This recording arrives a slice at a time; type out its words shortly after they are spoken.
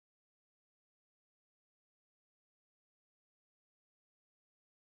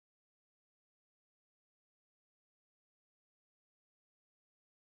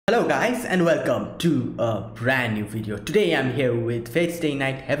Hello guys and welcome to a brand new video. Today I'm here with Fate Stay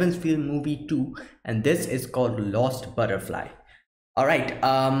Night Heaven's Feel Movie 2 and this is called Lost Butterfly. Alright,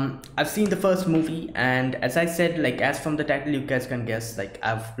 I've seen the first movie and as I said, as from the title you guys can guess,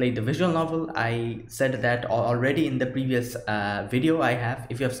 I've played the visual novel. I said that already in the previous video I have.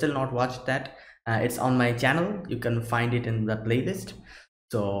 If you have still not watched that, it's on my channel. You can find it in the playlist.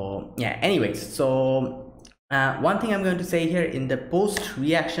 So yeah, anyways, one thing I'm going to say here in the post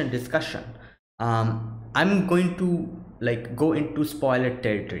reaction discussion, I'm going to go into spoiler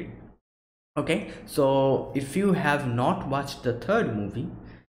territory. Okay, so if you have not watched the third movie,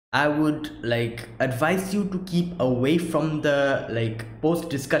 I would advise you to keep away from the post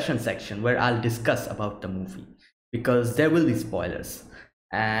discussion section where I'll discuss about the movie, because there will be spoilers.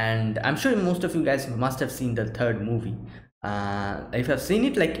 And I'm sure most of you guys must have seen the third movie. If you've seen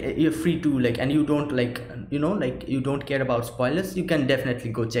it, you're free to and you don't you don't care about spoilers, you can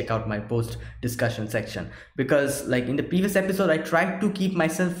definitely go check out my post discussion section, because in the previous episode I tried to keep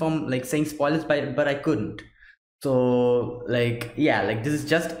myself from saying spoilers, but I couldn't. So yeah, this is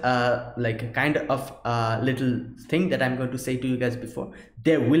just a kind of a little thing that I'm going to say to you guys before.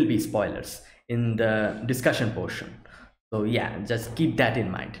 There will be spoilers in the discussion portion, so yeah, just keep that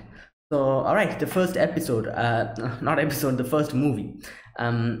in mind. So all right, the first episode, not episode, the first movie,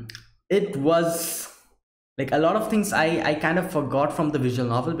 it was a lot of things I kind of forgot from the visual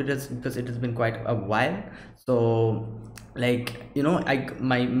novel, because it has been quite a while. So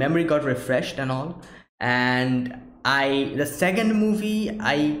my memory got refreshed and all. And the second movie,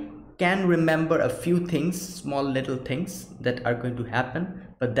 I can remember a few things, small little things that are going to happen,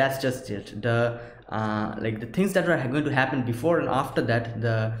 but that's just it. The things that are going to happen before and after that,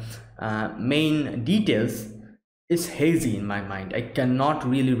 the main details is hazy in my mind. I cannot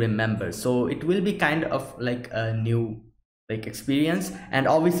really remember, so it will be kind of a new experience. And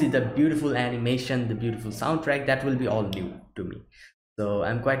obviously the beautiful animation, the beautiful soundtrack, that will be all new to me. So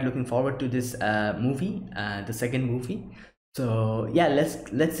I'm quite looking forward to this movie, the second movie. So yeah,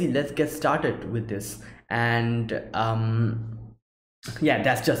 let's get started with this. And yeah,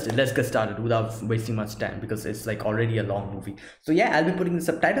 that's just it. Let's get started without wasting much time, because it's already a long movie. So yeah, I'll be putting the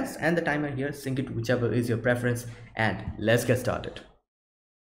subtitles and the timer here. Sync it to whichever is your preference, and let's get started.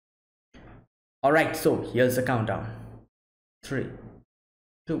 All right, so here's the countdown. 3,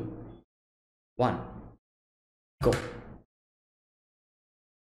 2, 1, go.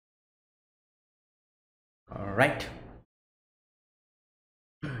 All right.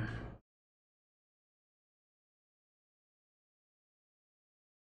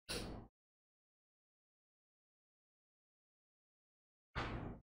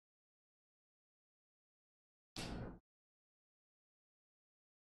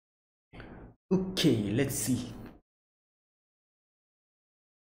 Okay, let's see.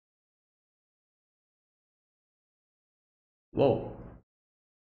 Whoa.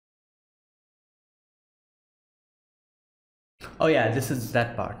 Oh yeah, this is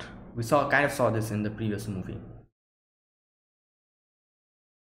that part. We kind of saw this in the previous movie.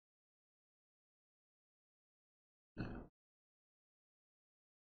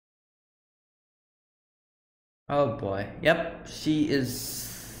 Oh boy. Yep, she is.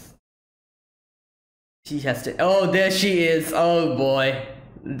 She has to. Oh, there she is. Oh boy.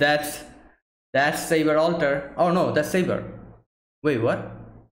 That's Saber Alter. Oh no, that's Saber. Wait, what?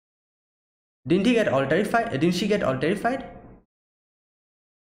 Didn't he get alterified? Didn't she get alterified?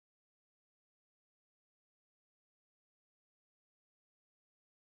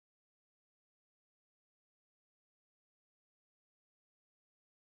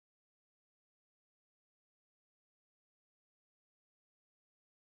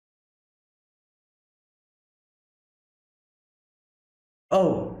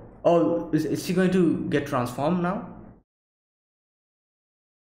 Oh, is she going to get transformed now?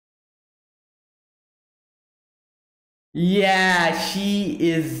 Yeah, she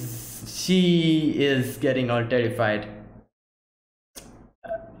is. She is getting all terrified.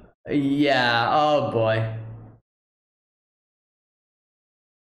 Yeah. Oh boy.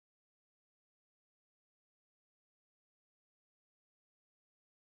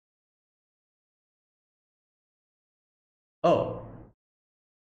 Oh.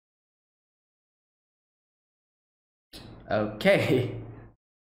 Okay.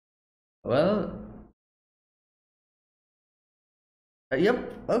 Well.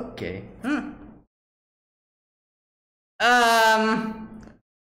 Yep. Okay. Um.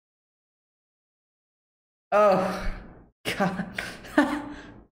 Oh. God.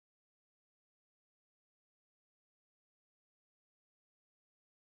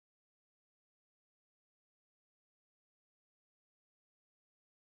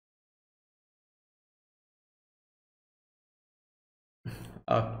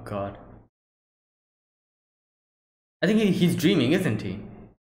 Oh god. I think he's dreaming, isn't he?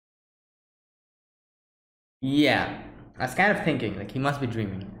 Yeah. I was kind of thinking, like, he must be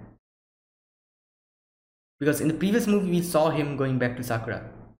dreaming. Because in the previous movie, we saw him going back to Sakura.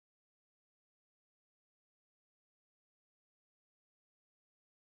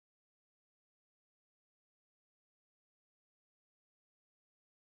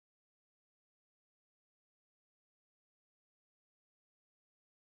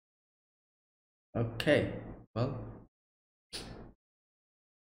 Okay. Well,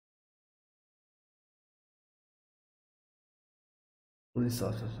 police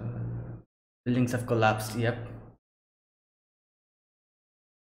officer. Buildings have collapsed, yep.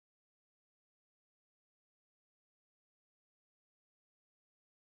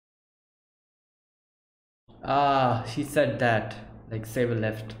 Ah, she said that. Like, Saber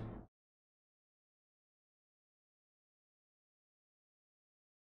left.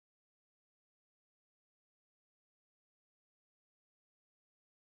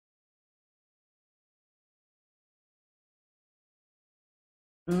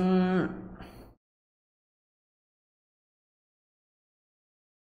 Mm,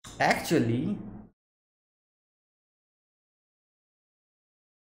 actually,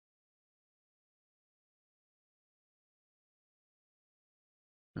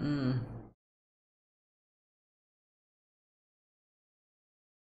 mm,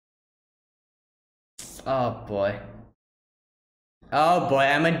 oh boy. Oh boy,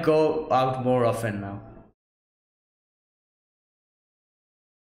 I might go out more often now.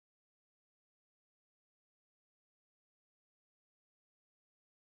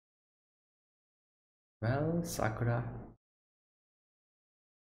 Well, Sakura.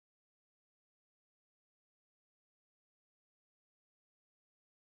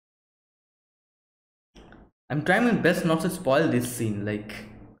 I'm trying my best not to spoil this scene, like,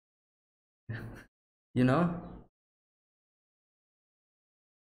 you know?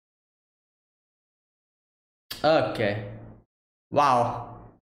 Okay. Wow.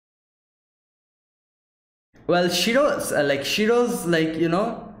 Well, Shiro's, like,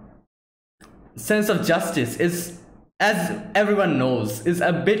 sense of justice is, as everyone knows, is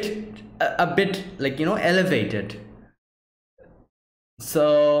a bit, like, elevated.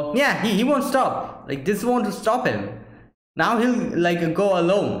 So yeah, he won't stop. Like, this won't stop him. Now he'll, like, go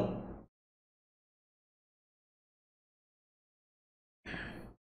alone.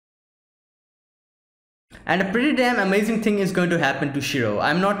 And a pretty damn amazing thing is going to happen to Shiro.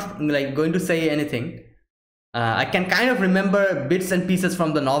 I'm not, like, going to say anything. I can kind of remember bits and pieces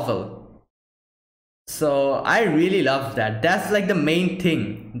from the novel. So I really love that. That's like the main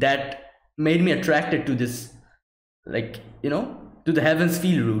thing that made me attracted to this, like, to the Heaven's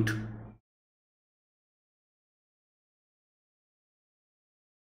Feel route.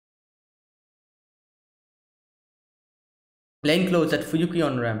 Plain clothes at Fuyuki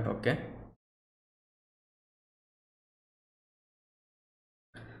on ramp, okay?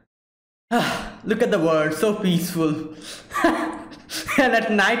 Look at the world, so peaceful. And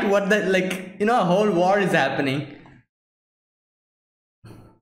at night, what the, like, a whole war is happening.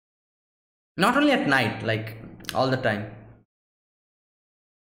 Not only at night, like, all the time.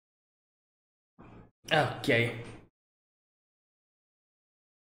 Okay.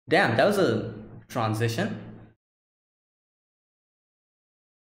 Damn, that was a transition.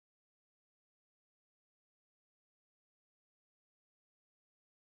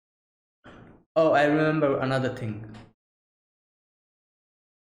 Oh, I remember another thing.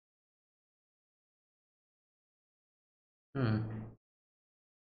 Hmm.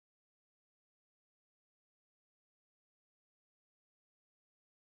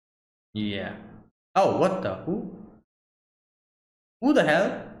 Yeah. Oh, what the? Who? Who the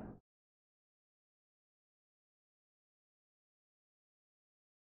hell?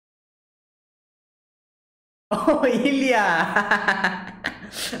 Oh, Ilya!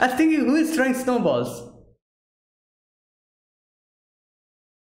 I was thinking, who is throwing snowballs?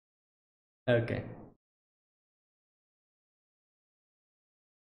 Okay.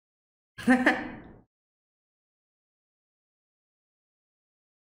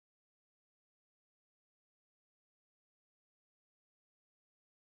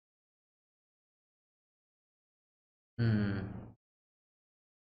 Hmm.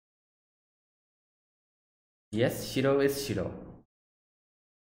 Yes, Shiro is Shiro.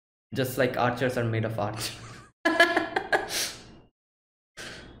 Just like archers are made of art.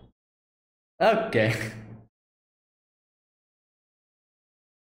 Okay.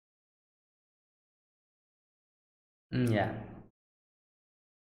 Yeah.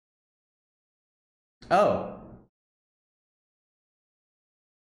 Oh.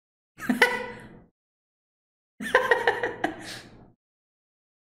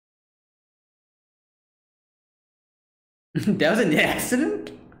 There was an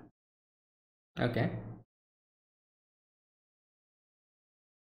accident? Okay.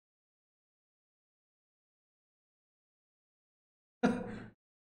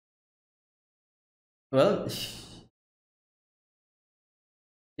 Well, she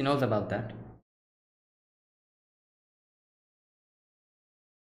knows about that.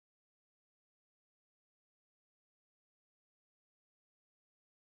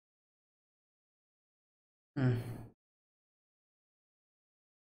 Hmm.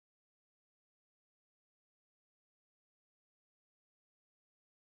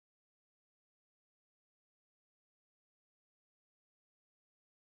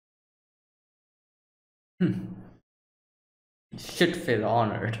 Should feel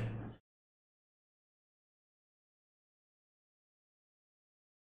honored.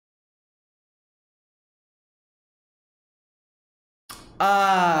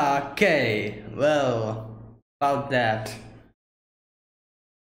 Ah, okay. Well, about that.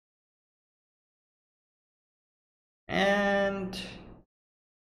 And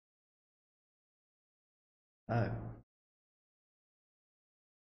uh,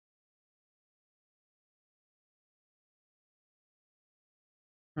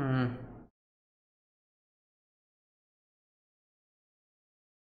 hmm.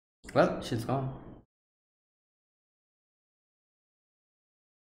 Well, she's gone.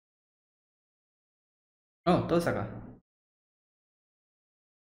 Oh, Tosaka.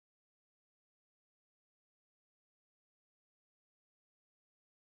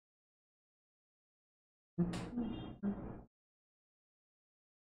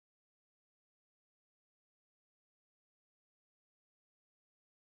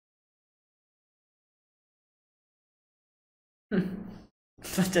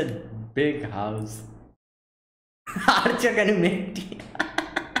 Such a big house. Archer, can you make tea?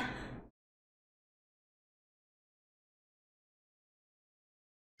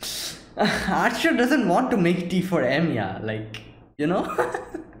 Archer doesn't want to make tea for Emiya, like, you know?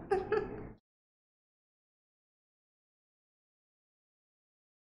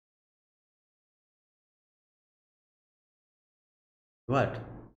 What?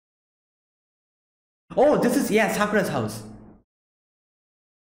 Oh, this is, yeah, Sakura's house.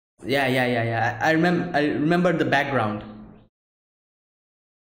 Yeah, yeah, yeah, yeah. I remember the background.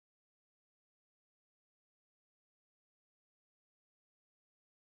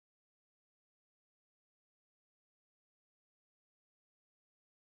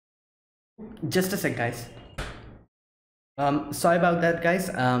 Just a sec, guys. Sorry about that, guys.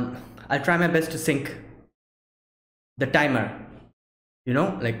 I'll try my best to sync the timer. You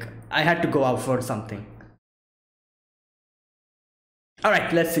know, like I had to go out for something. All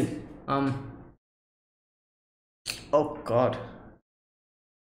right, let's see. Oh God.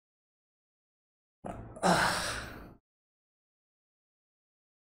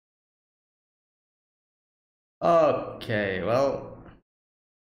 Okay, well,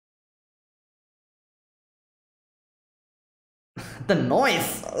 the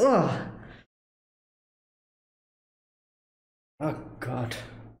noise. Ugh. Oh God.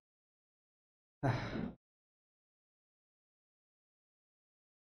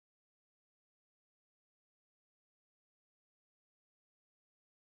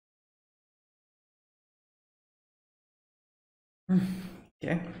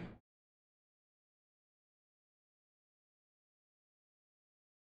 Okay.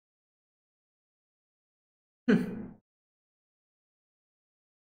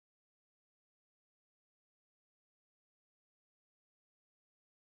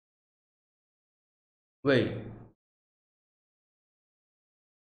 Wait,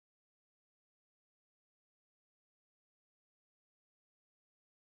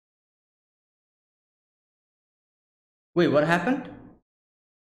 wait, what happened?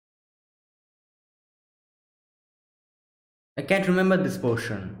 I can't remember this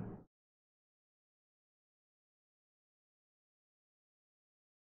portion.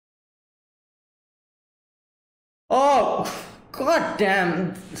 Oh, God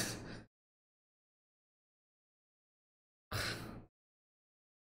damn.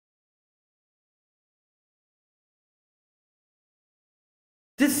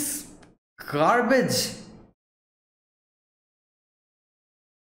 This garbage.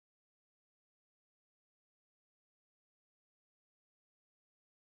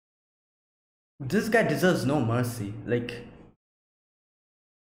 This guy deserves no mercy. Like,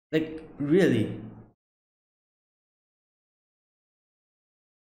 really.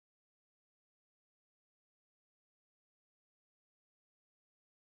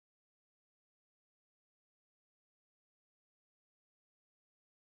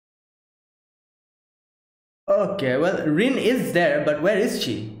 Okay, well, Rin is there, but where is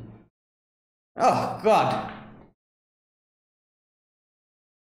she? Oh, God.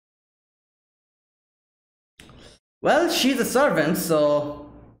 Well, she's a servant,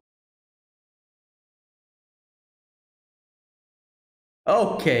 so...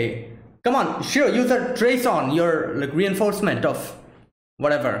 Okay. Come on, sure, use a trace on your like reinforcement of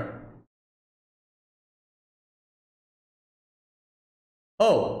whatever.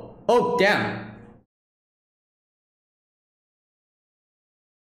 Oh, damn.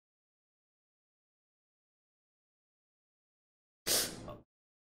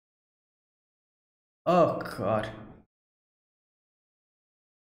 Oh, God.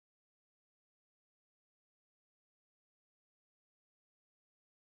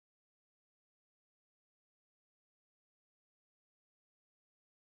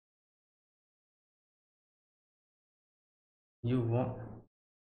 You want...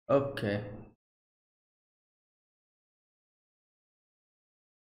 Okay.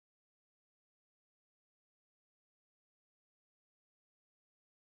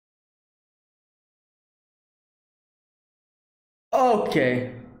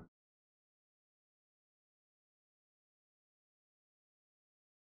 Okay.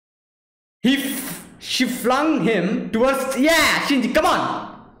 She flung him towards... Yeah, Shinji, come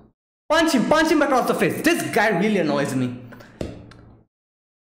on! Punch him across the face. This guy really annoys me.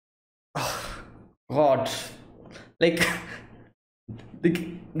 God. Like...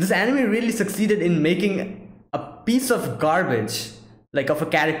 This anime really succeeded in making a piece of garbage, like of a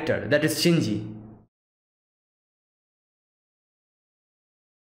character, that is Shinji.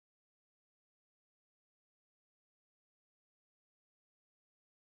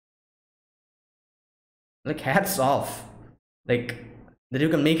 Like, hats off. Like, that you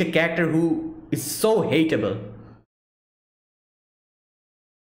can make a character who is so hateable.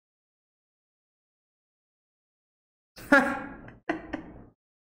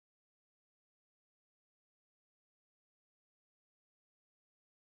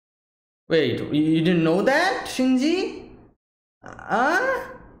 Wait, you didn't know that, Shinji? Huh?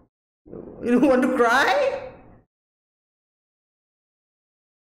 You don't want to cry?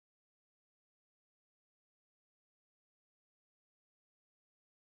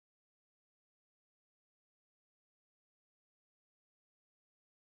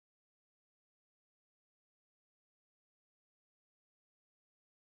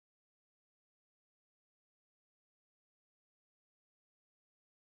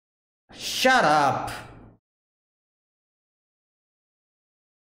 Shut up.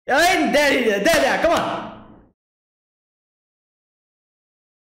 Hey, there, come on.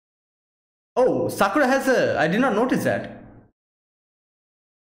 Oh, Sakura has a... I did not notice that.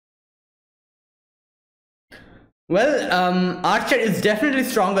 Well, Archer is definitely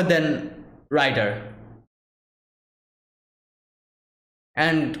stronger than Ryder.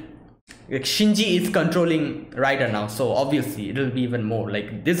 And like, Shinji is controlling Ryder now, so obviously it'll be even more.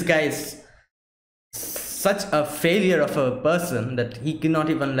 Like, this guy is such a failure of a person that he cannot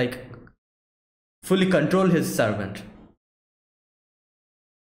even like fully control his servant.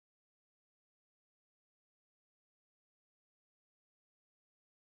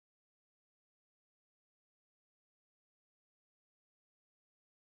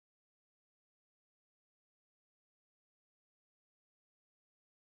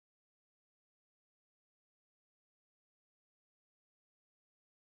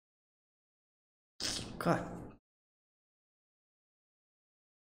 God.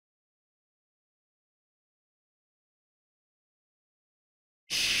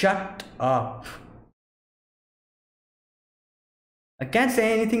 Shut up. I can't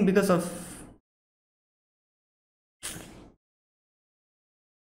say anything because of...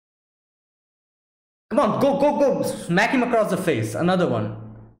 Come on, go. Smack him across the face. Another one.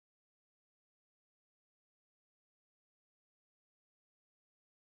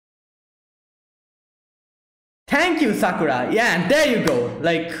 Thank you, Sakura. Yeah, there you go.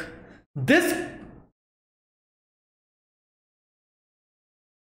 Like, this...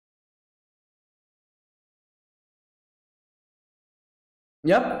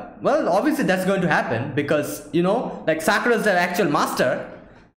 Yep. Well, obviously that's going to happen because, you know, like Sakura's the actual master.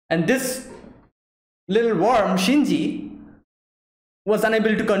 And this little worm, Shinji, was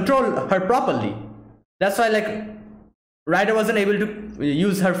unable to control her properly. That's why, like, Ryder wasn't able to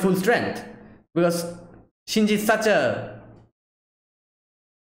use her full strength. Because Shinji is such a...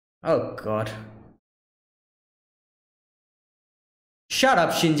 Oh, God. Shut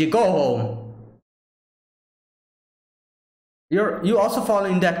up, Shinji. Go home. You also fall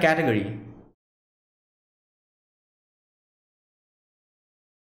in that category.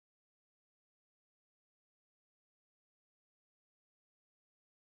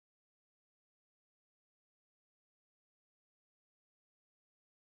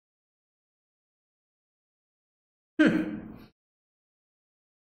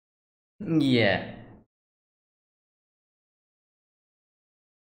 Yeah.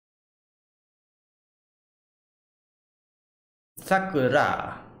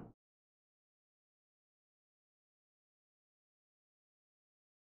 Sakura.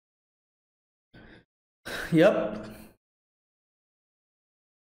 Yep.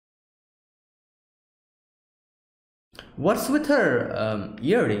 What's with her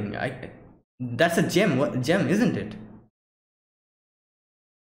earring? That's a gem. What gem, isn't it?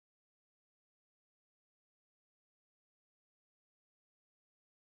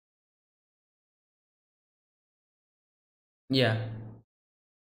 Yeah.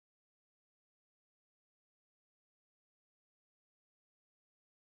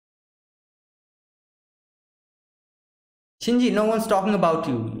 Shinji, no one's talking about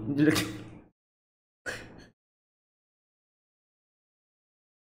you.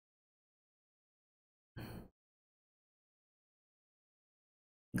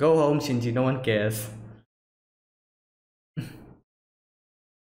 Go home, Shinji. No one cares.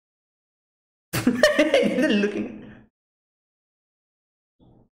 They're looking.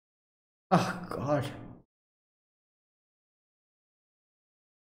 Oh God.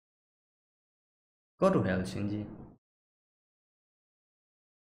 Go to hell, Shinji.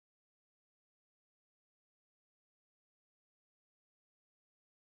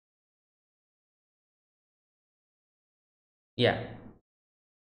 Yeah.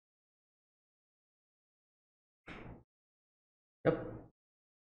 Yep.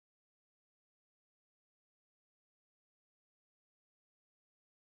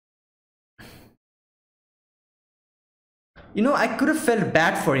 You know, I could have felt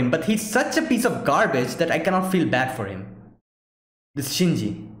bad for him, but he's such a piece of garbage that I cannot feel bad for him. This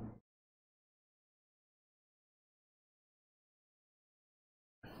Shinji.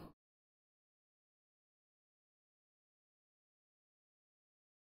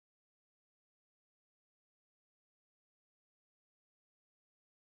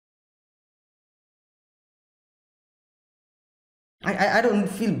 I don't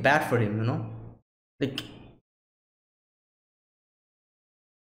feel bad for him, you know? Like,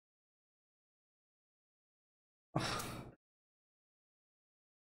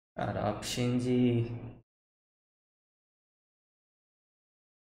 shut up, Shinji.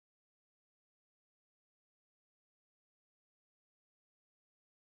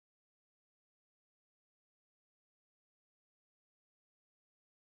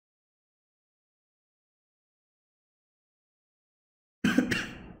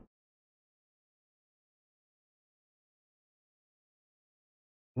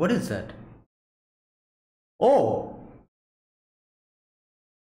 What is that? Oh,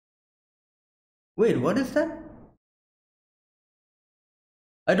 wait, what is that?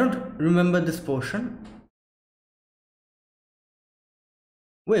 I don't remember this portion.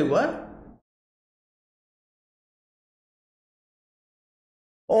 Wait, what?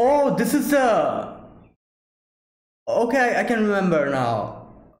 Oh, this is the. Okay, I can remember now.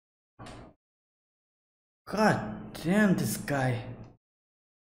 God damn, this guy.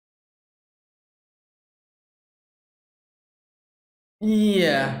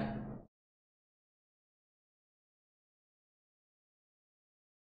 Yeah.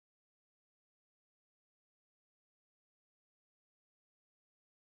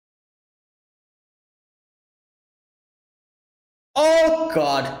 Oh,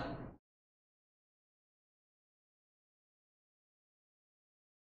 God.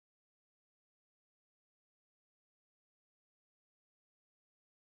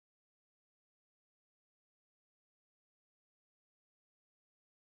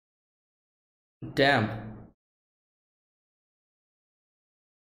 Damn.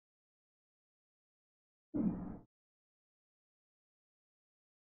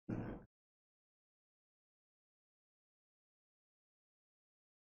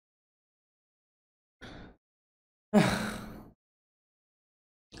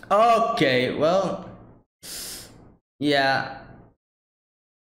 Okay, well, yeah.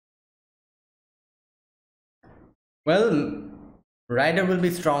 Well, Ryder will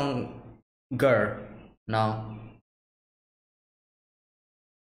be stronger now.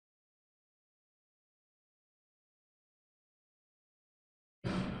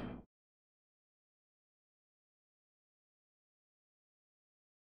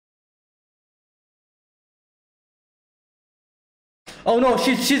 Oh no,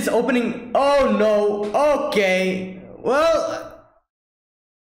 she's opening. Oh no. Okay. Well,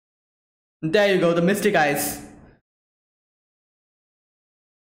 there you go. The Mystic Eyes.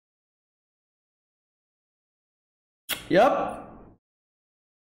 Yup.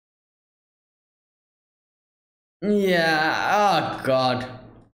 Yeah, oh god.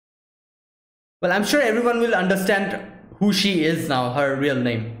 Well, I'm sure everyone will understand who she is now, her real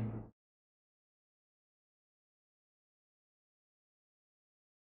name.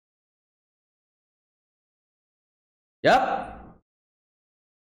 Yep.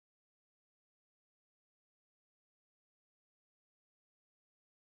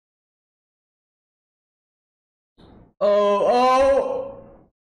 Oh, oh,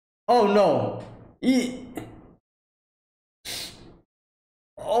 oh no.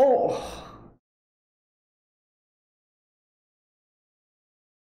 Oh.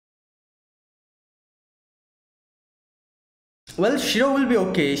 Well, Shiro will be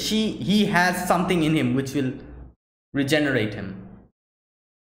okay. He has something in him which will regenerate him.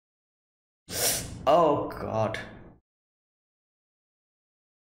 Oh god.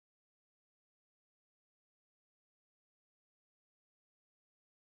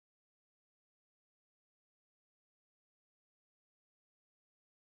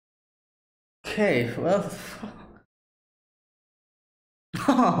 Okay, well.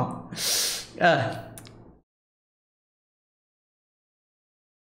 uh,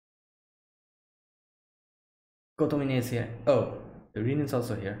 Kotomine is here. Oh, Rin is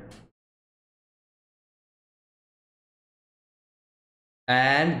also here.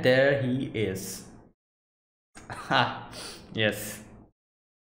 And there he is. Ha! Yes.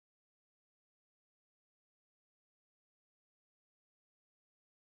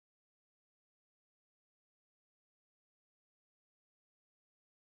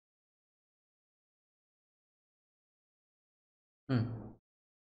 Hmm.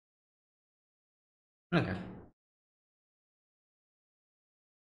 Okay.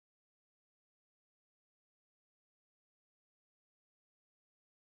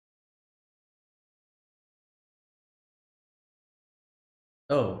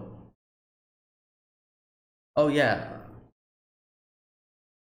 Oh. Oh yeah.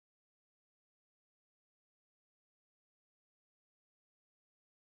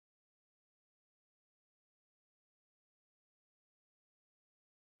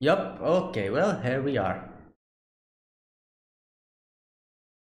 Yup. Okay. Well, here we are.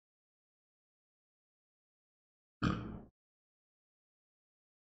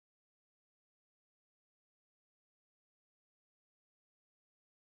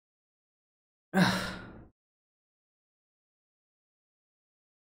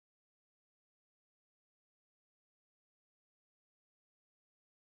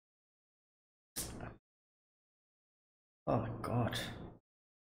 Oh my god.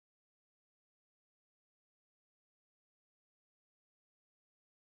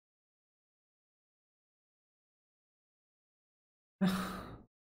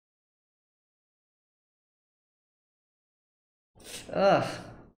 Ugh.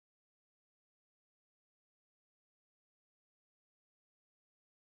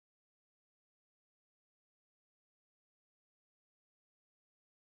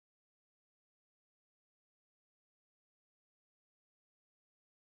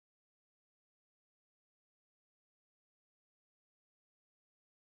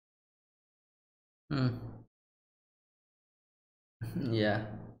 Hmm. Yeah.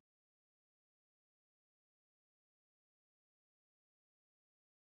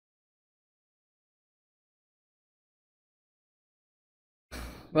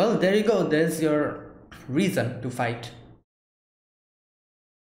 Well, there you go. There's your reason to fight.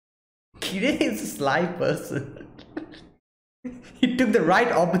 Kire is a sly person. He took the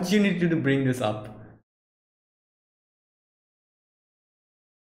right opportunity to bring this up.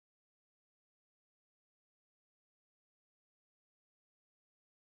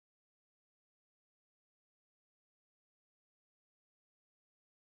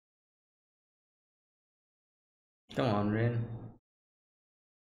 Come on, Rin.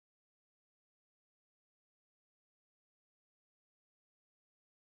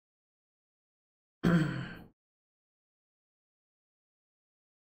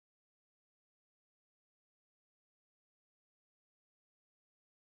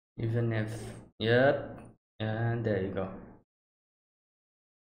 Even if. Yep. And there you go.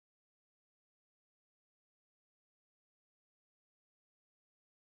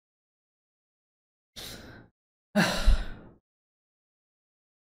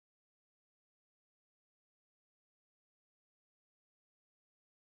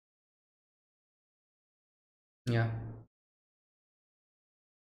 Yeah.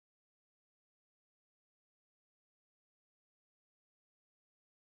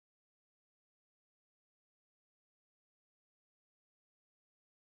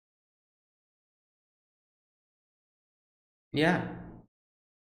 Yeah.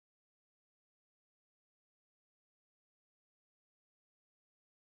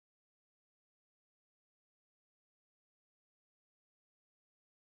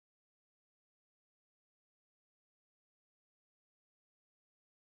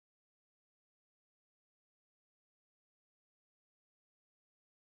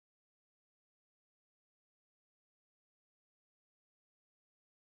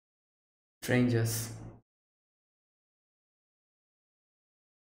 Strangers.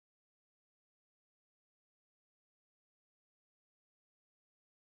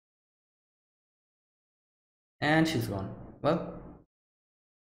 And she's gone. Well,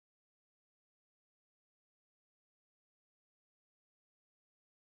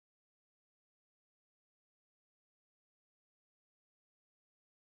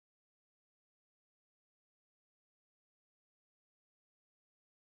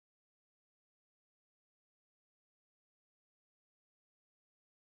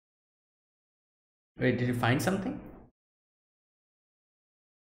 wait, did you find something?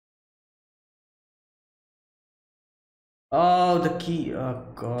 Oh, the key. Oh,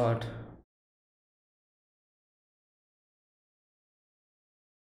 God.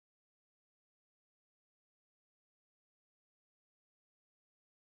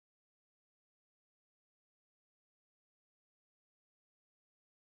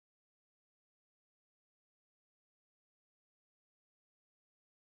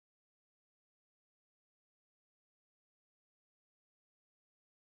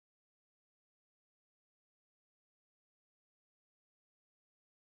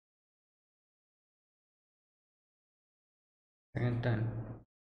 Second time.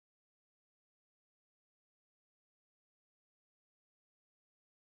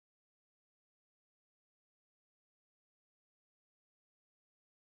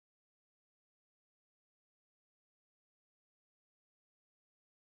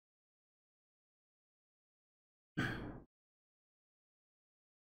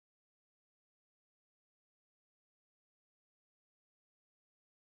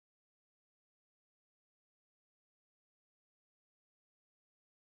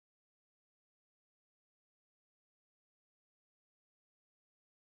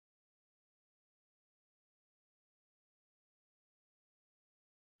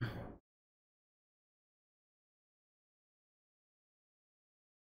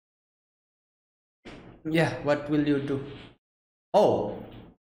 Yeah, what will you do? Oh,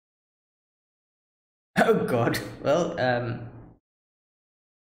 oh God. Well,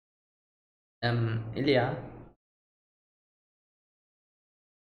 Ilya.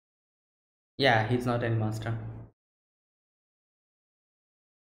 Yeah, he's not any master.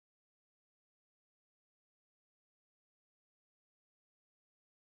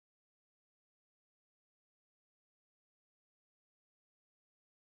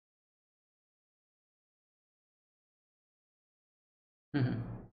 Mhm.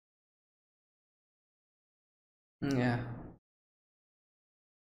 Yeah.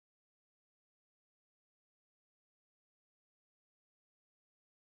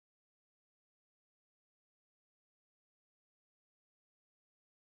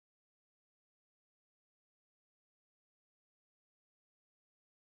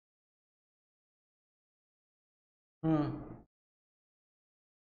 Hmm.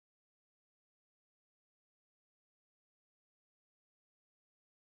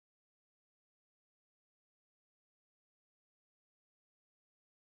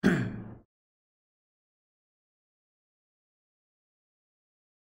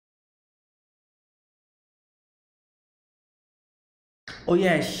 Oh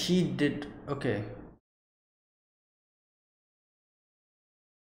yeah, she did. Okay.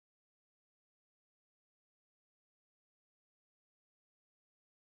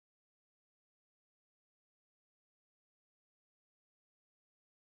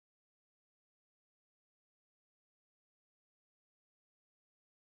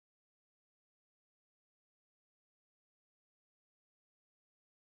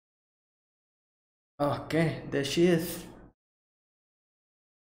 Okay, there she is.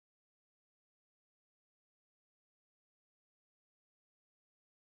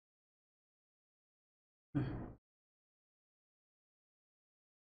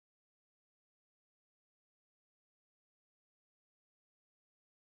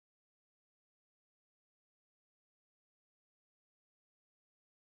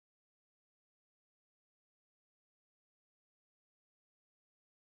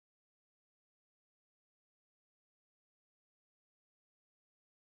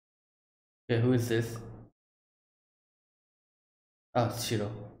 Okay, who is this? Oh,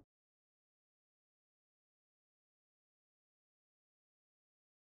 Shiro.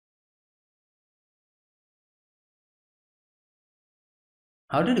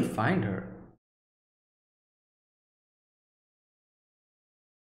 How did you find her?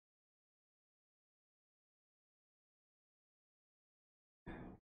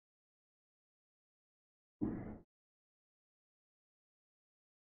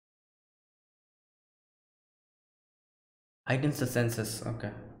 Heightens the senses.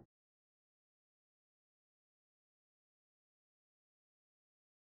 Okay.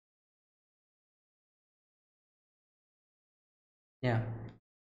 Yeah.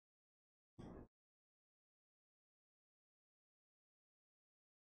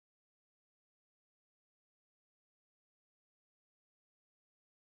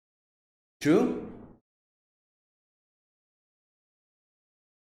 True.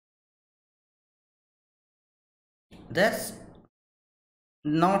 That's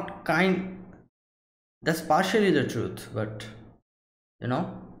not kind. That's partially the truth, but you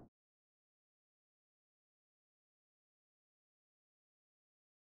know,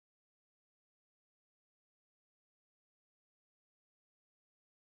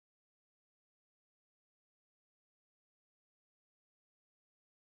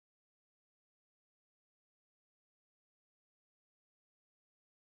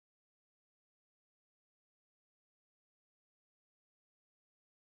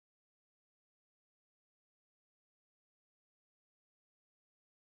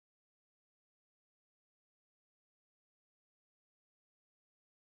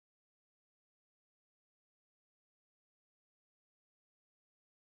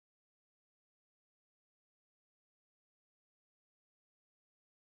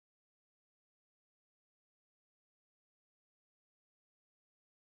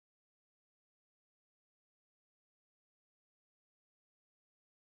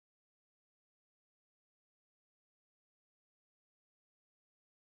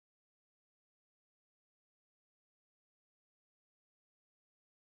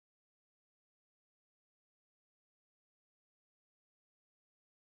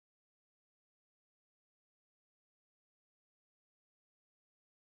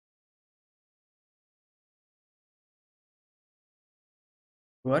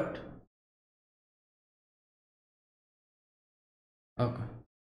 what? Okay.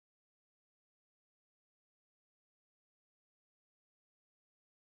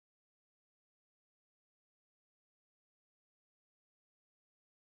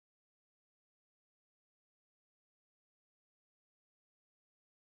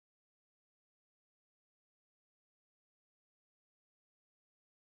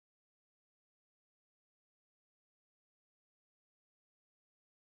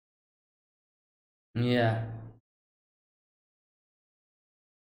 Yeah.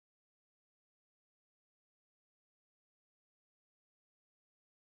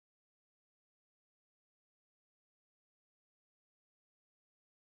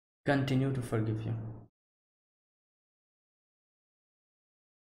 Continue to forgive you.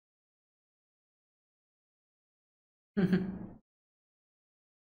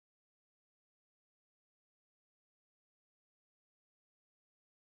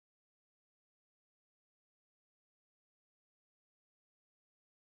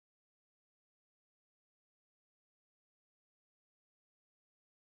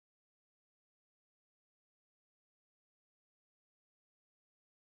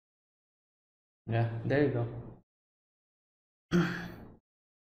 Yeah, there you go.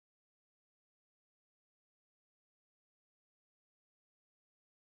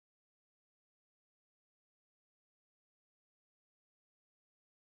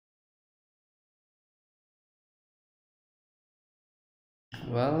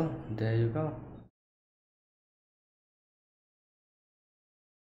 Well, there you go.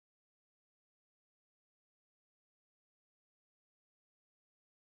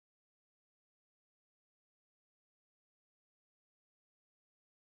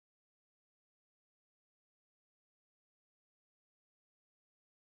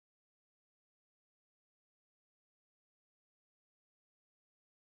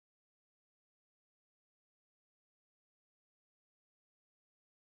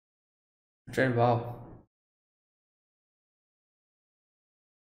 Trend, wow.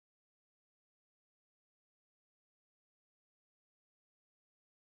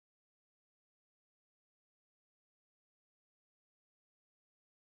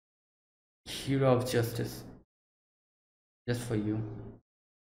 Hero of justice. Just for you.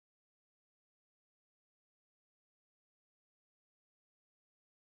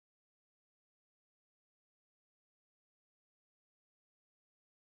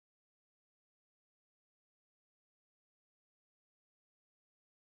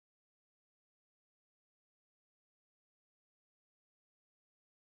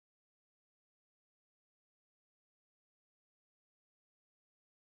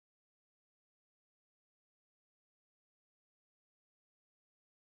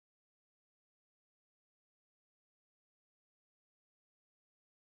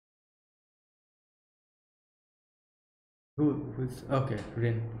 Who's okay,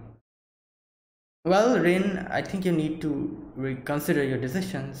 Rin. Well, Rin, I think you need to reconsider your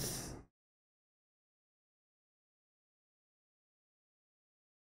decisions.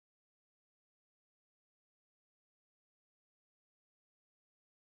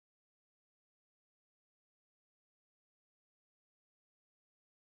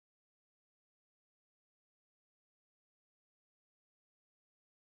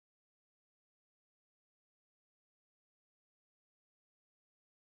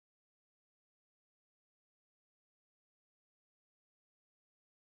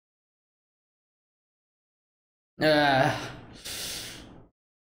 uh,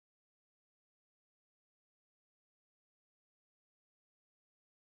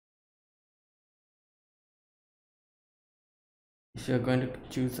 if you're going to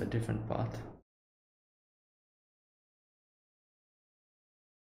choose a different path.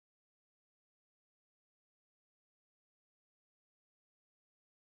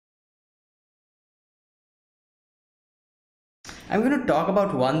 I'm going to talk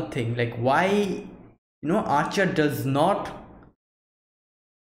about one thing, like why, Archer does not,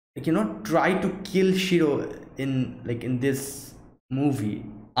 try to kill Shiro in this movie,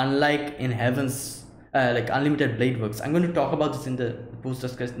 unlike in Heaven's like Unlimited Blade Works. I'm going to talk about this in the post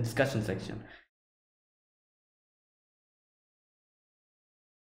discussion section.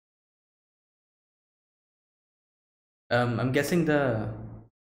 I'm guessing the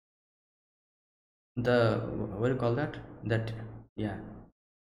what do you call that? That yeah.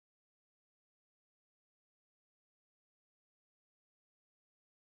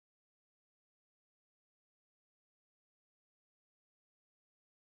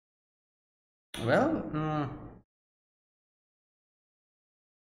 Well,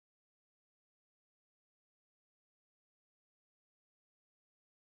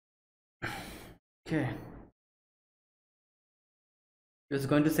 okay. He was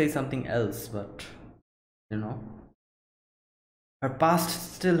going to say something else, but you know, her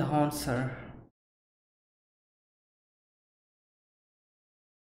past still haunts her.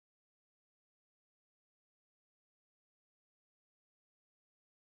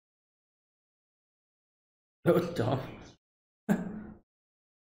 Oh, Tom.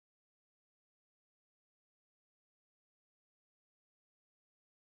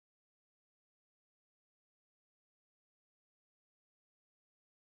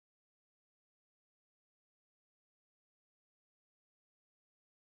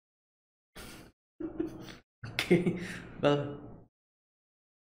 Okay, well,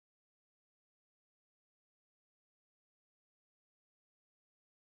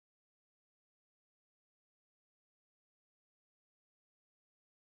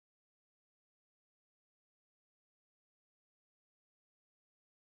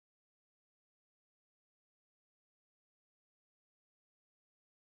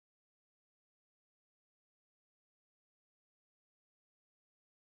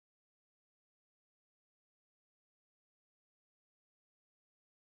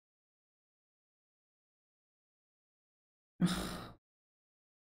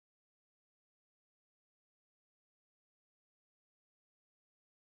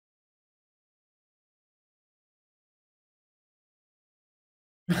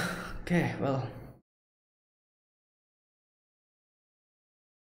 okay, well.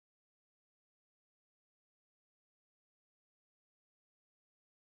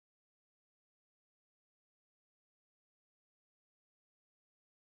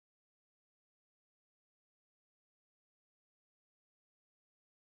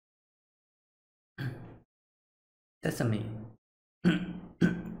 Sesame.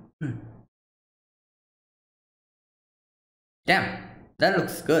 Damn, that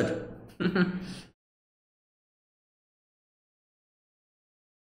looks good.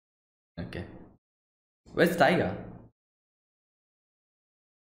 Okay. Where's Tiger?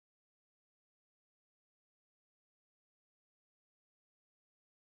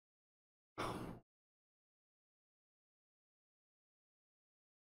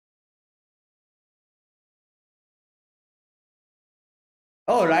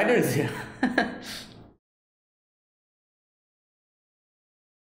 Oh, Ryder is here.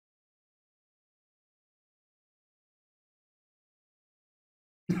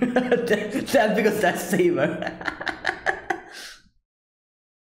 That's because that's Saber.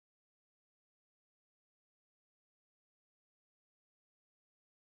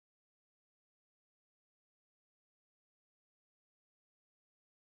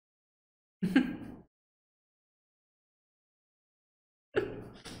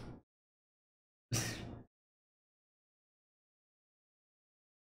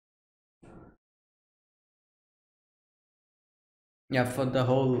 Yeah, for the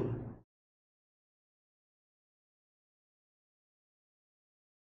whole.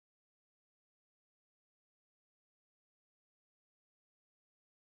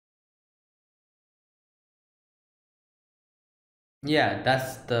 Yeah,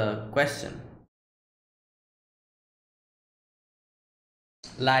 that's the question.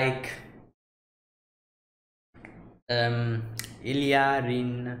 Like, um, Ilya,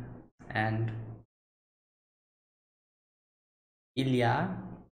 Rin, and Ilya.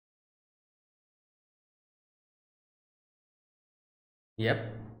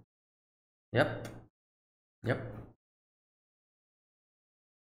 Yep, yep. Yep.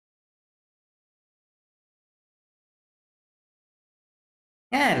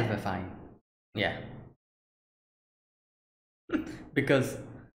 Yeah, it'll be fine. Yeah. Because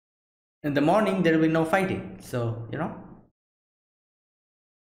in the morning there will be no fighting. So, you know?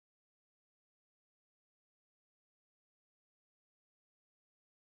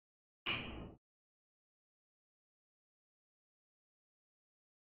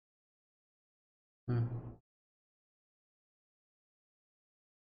 Hmm.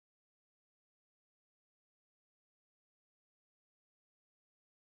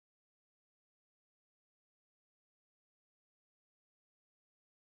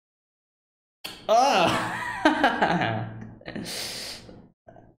 Oh!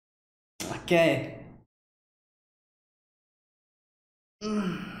 Okay.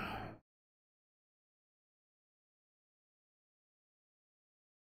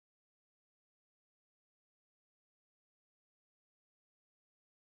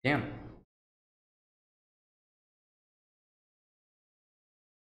 Damn.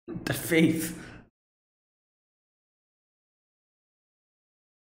 The face.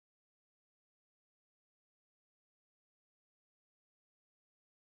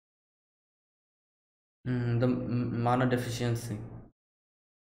 The mana deficiency.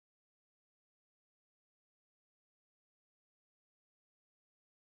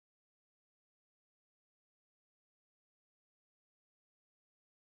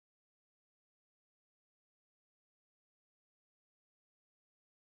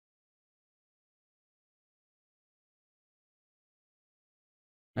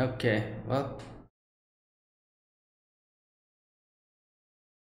 Okay, well,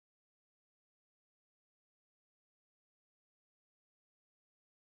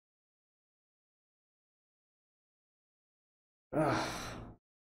 ugh.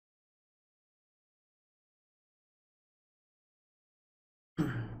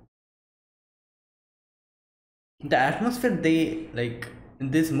 The atmosphere they like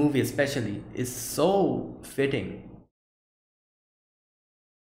in this movie especially is so fitting.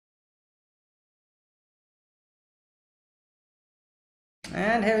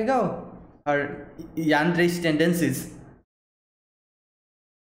 And here we go. Our Yandere tendencies.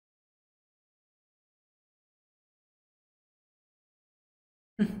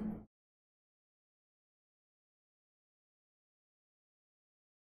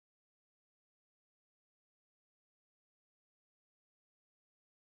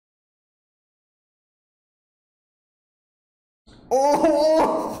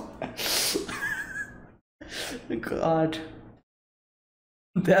 Oh God,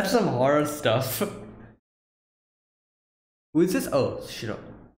 that's some horror stuff. Who is this? Oh, Shiro.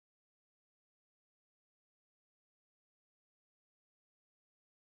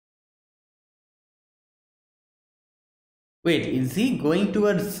 Wait, is he going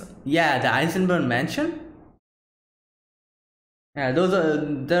towards yeah the Eisenberg mansion? Yeah, those are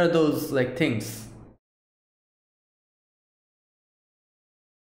there are those like things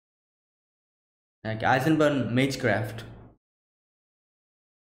like Eisenberg Magecraft.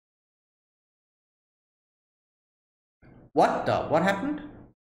 What the? What happened?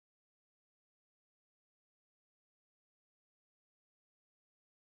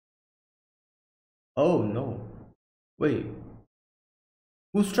 Oh no. Wait,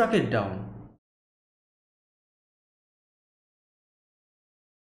 who struck it down?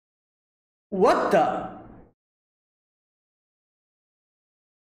 What the?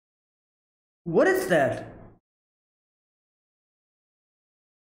 What is that?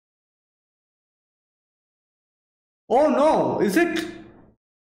 Oh no, is it?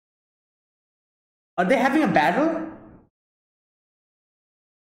 Are they having a battle?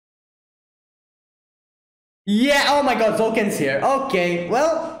 Yeah, oh my god, Zoken's here. Okay,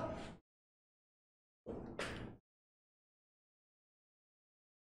 well.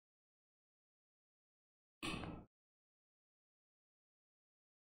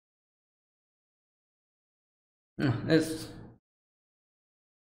 It's,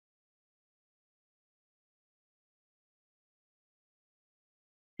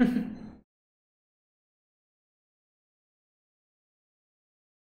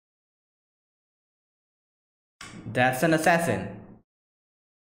 that's an assassin.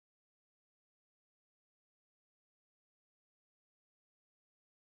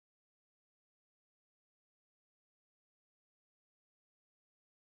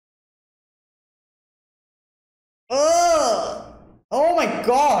 Oh! Oh my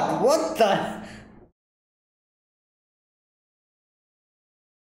god, what the?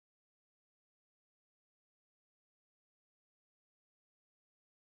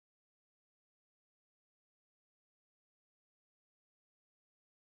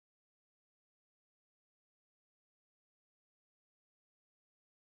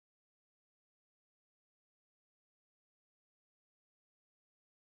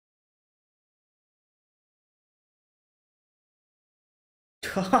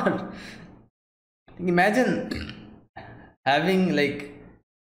 God, imagine having like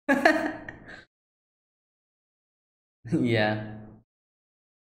yeah.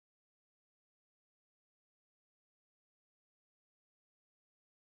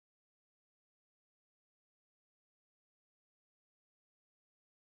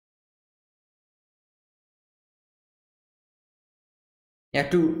 Yeah,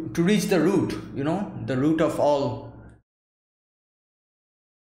 to reach the root, you know, the root of all.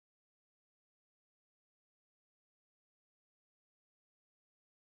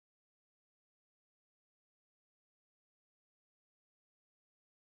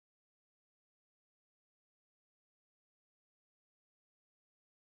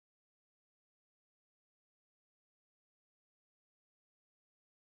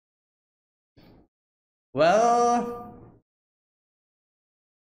 Well,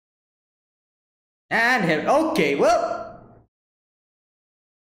 and here, okay, well,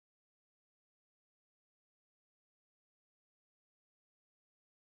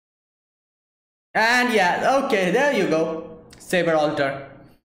 and yeah, okay, there you go, saber altar.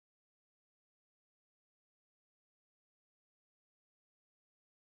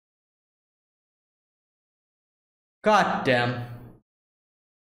 God damn,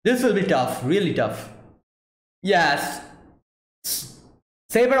 this will be tough, really tough. Yes,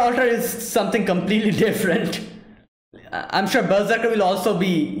 saber altar is something completely different. I'm sure berserker will also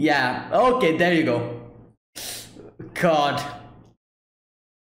be, yeah, okay, there you go. God.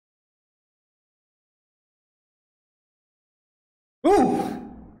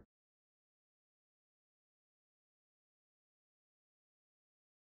 Ooh.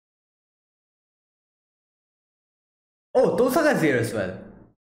 Oh, Tosaga's here as well.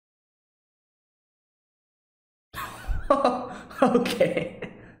 Okay.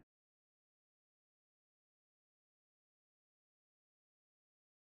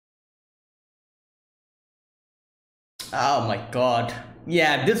 Oh my god.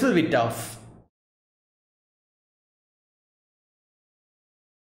 Yeah, this will be tough.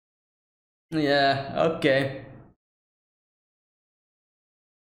 Yeah, okay.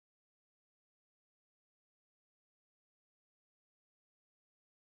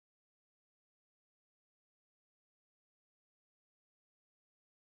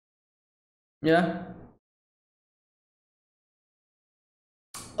 Yeah.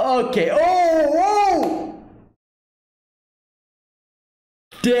 Okay. Oh, oh!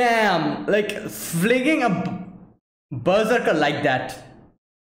 Damn! Like flinging a berserker like that.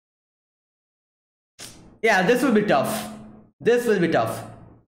 Yeah, this will be tough. This will be tough.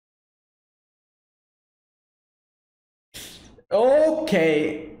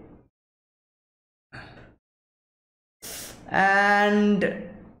 Okay. And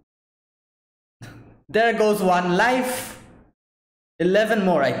there goes one life. 11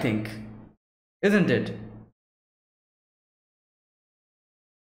 more, I think. Isn't it?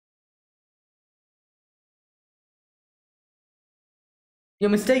 You're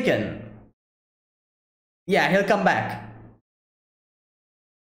mistaken. Yeah, he'll come back.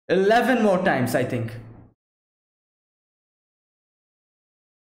 11 more times, I think.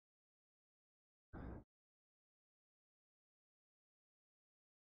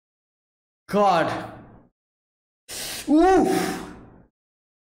 God. Oof.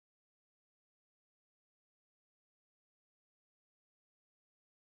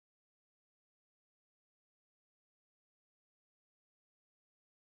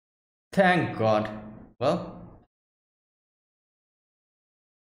 Thank God. Well,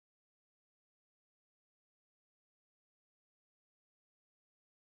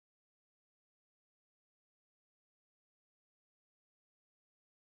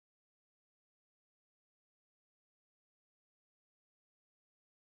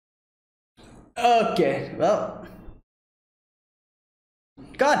 okay. Well,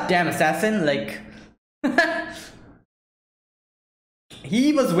 god damn assassin. Like,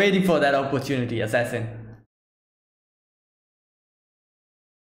 he was waiting for that opportunity, assassin.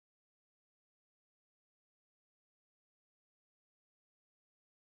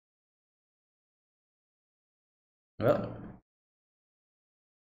 Well,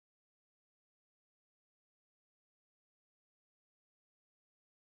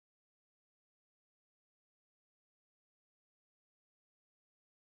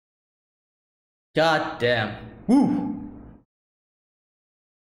 god damn. Woo.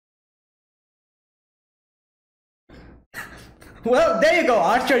 Well, there you go.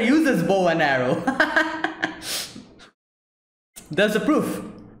 Archer uses bow and arrow. There's the proof.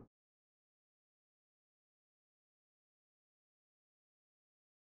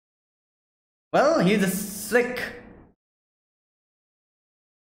 Well, he's a slick.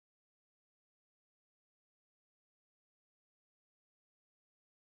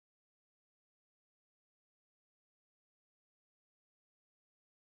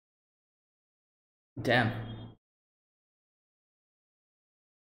 Damn.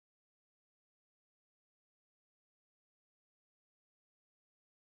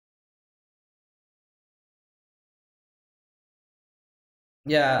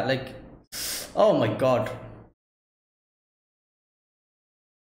 Yeah, like, oh my god.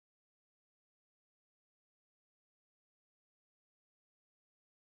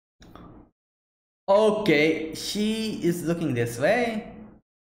 Okay, she is looking this way.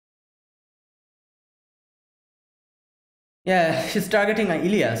 Yeah, she's targeting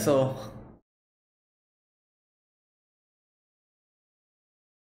Ilya, so.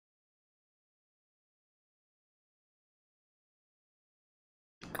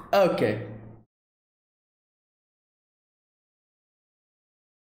 Okay.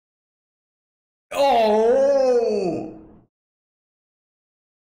 Oh!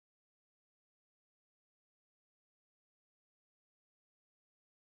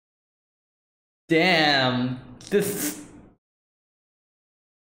 Damn. This.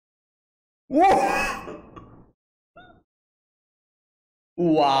 Whoa!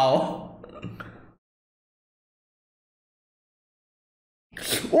 Wow.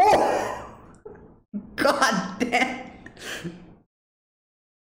 Oh! God damn.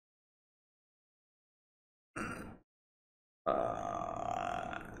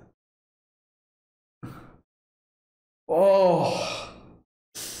 Uh, oh.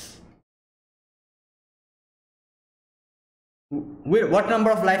 Wait, what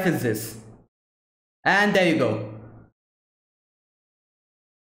number of life is this? And there you go.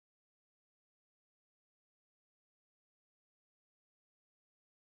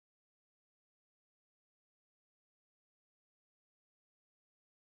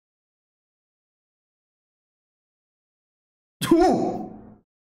 Two.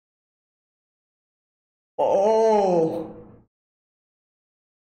 Oh.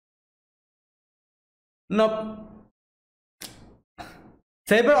 Nope.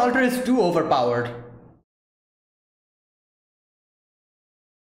 Saber Alter is too overpowered.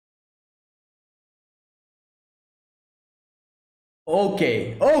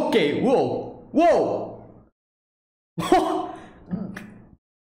 Okay. Okay. Whoa. Whoa.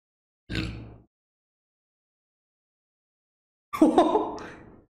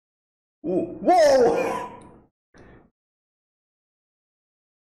 Whoa.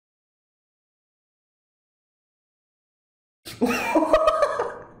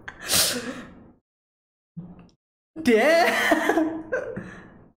 Damn.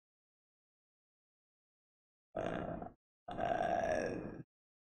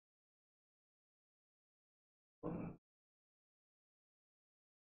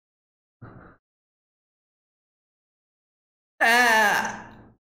 Ah.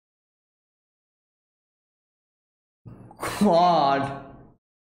 God.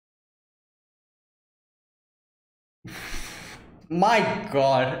 My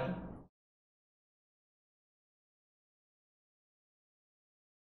God.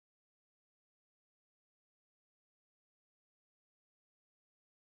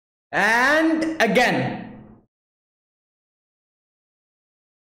 And again.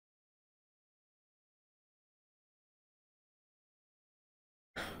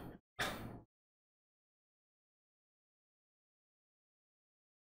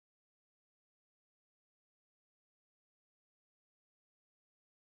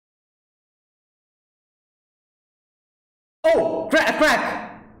 Oh, crack,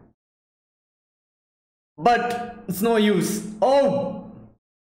 crack. But it's no use. Oh.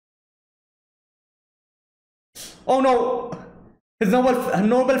 Oh no. His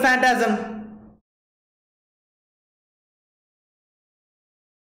noble phantasm.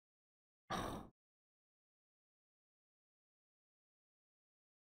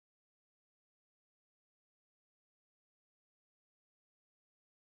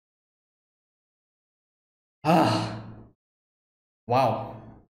 Ah. Wow.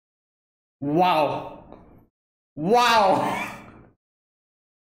 Wow. Wow.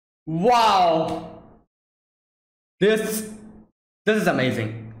 Wow. This this is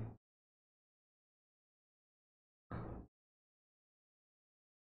amazing.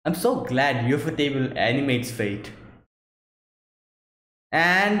 I'm so glad UFO table animates fate.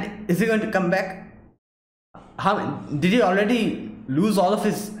 And is he going to come back? How did he already lose all of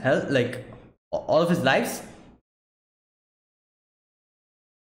his health, like all of his lives?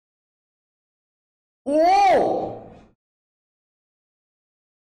 Whoa!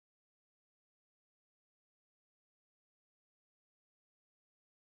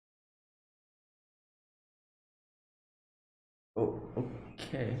 Oh,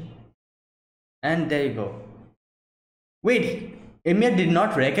 okay. And there you go. Wait. Emir did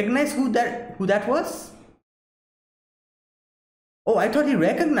not recognize who that was? Oh, I thought he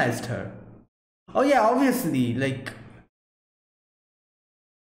recognized her. Oh yeah, obviously, like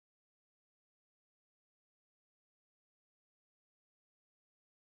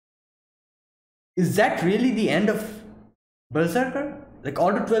is that really the end of Berserker? Like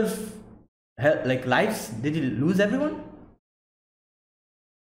all the 12 like lives, did he lose everyone?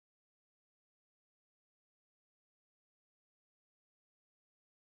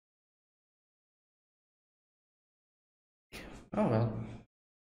 Oh well.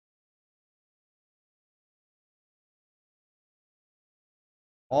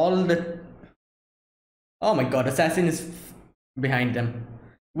 All the Oh my god, assassin is behind them.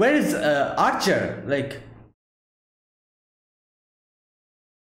 Where is Archer? Like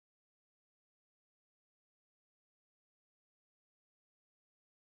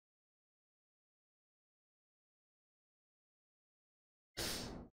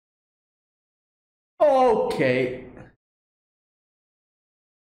okay.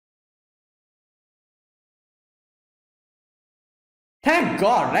 Thank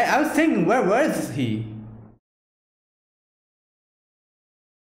God. Right? I was thinking where is he?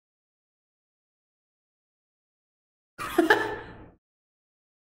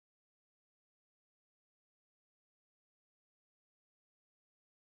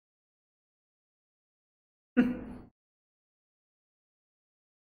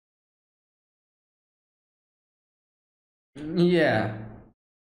 Yeah.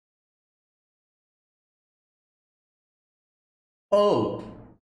 Oh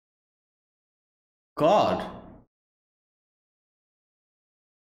God.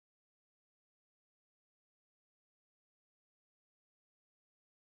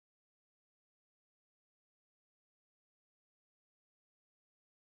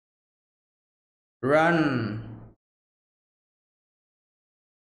 Run.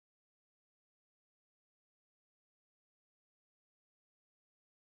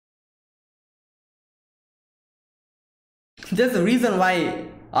 There's a reason why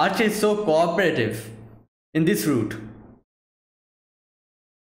Archer is so cooperative in this route.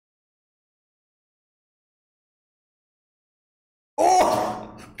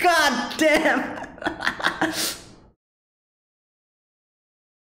 Oh God damn.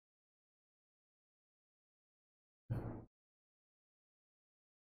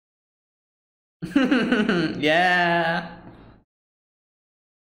 Yeah.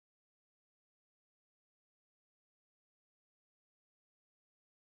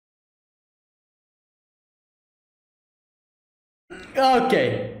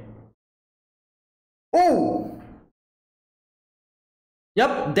 Okay. Oh.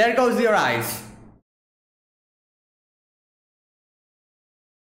 Yep, there goes your eyes.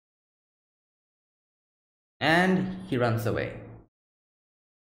 And he runs away.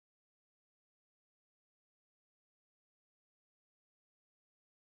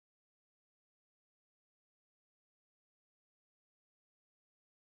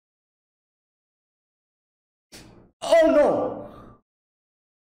 Oh no!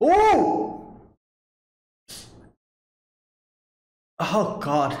 Oh! Oh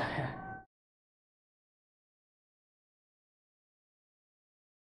God.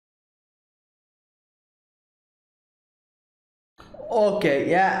 Okay,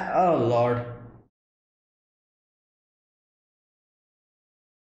 yeah. Oh Lord.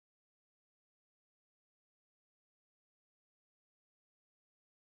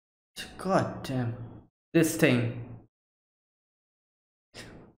 God damn. This thing.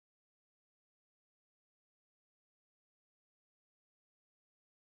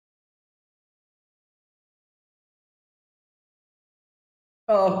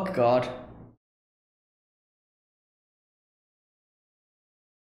 Oh God.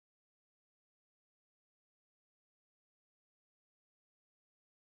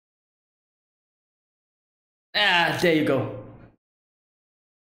 Ah, there you go.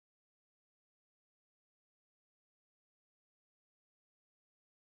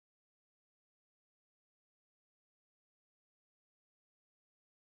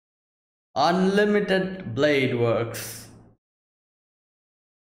 Unlimited blade works.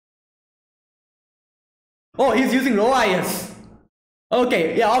 Oh, he's using low IS.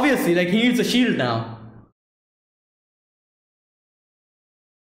 Okay, yeah, obviously, like he needs a shield now.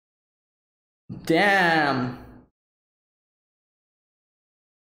 Damn.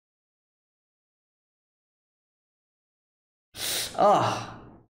 Ah.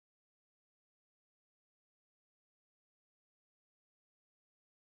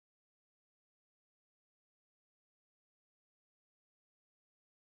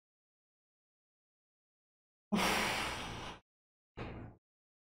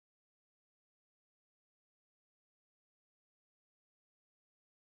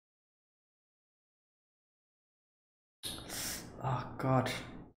 Oh God.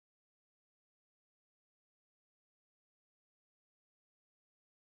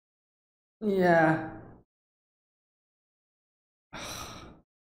 Yeah.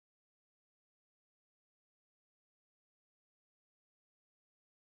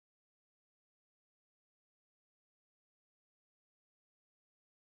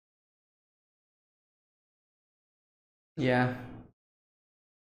 Yeah.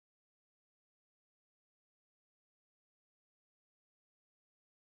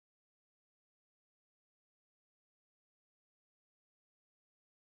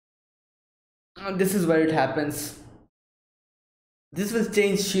 This is where it happens. This will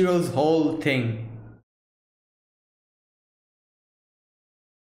change Shiro's whole thing.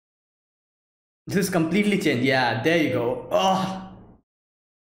 This is completely changed. Yeah, there you go. Oh,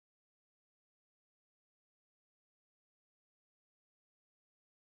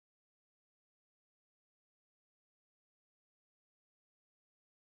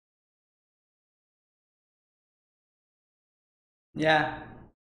 yeah.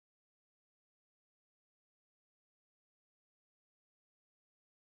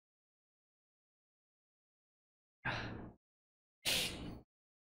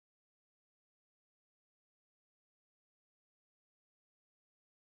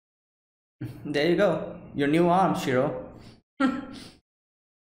 There you go. Your new arm, Shiro.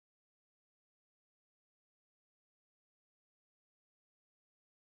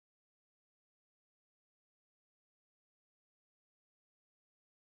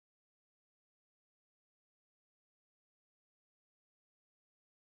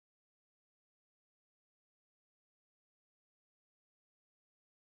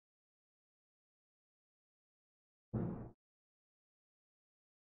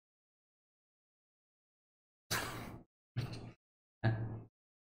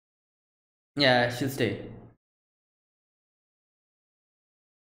 Yeah, she'll stay.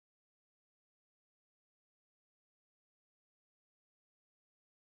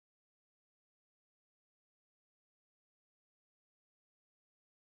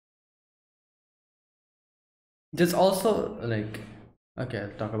 Just also like, okay,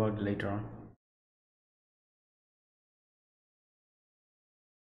 I'll talk about it later on.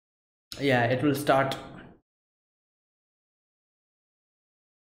 Yeah, it will start.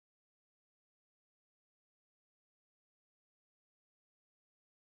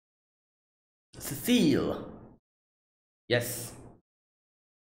 Cecile. Yes.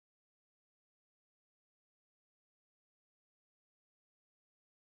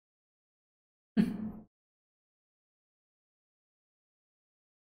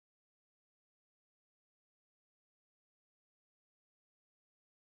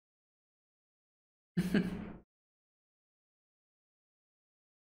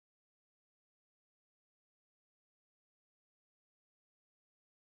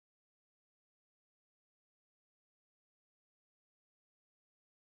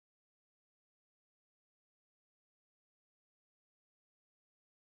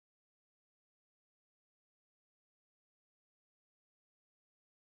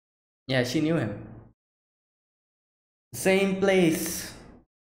 Yeah, she knew him. Same place.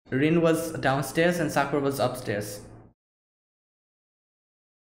 Rin was downstairs and Sakura was upstairs.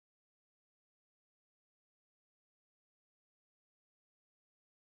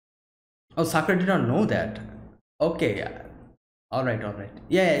 Oh, Sakura did not know that. Okay, yeah. All right, all right.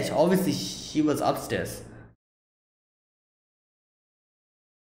 Yeah, yeah, obviously she was upstairs.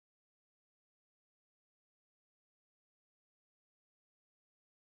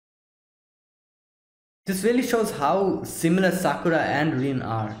 This really shows how similar Sakura and Rin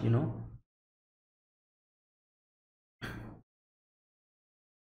are, you know?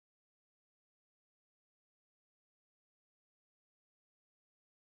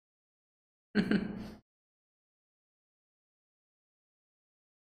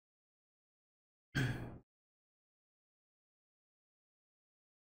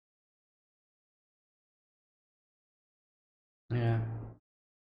 Yeah.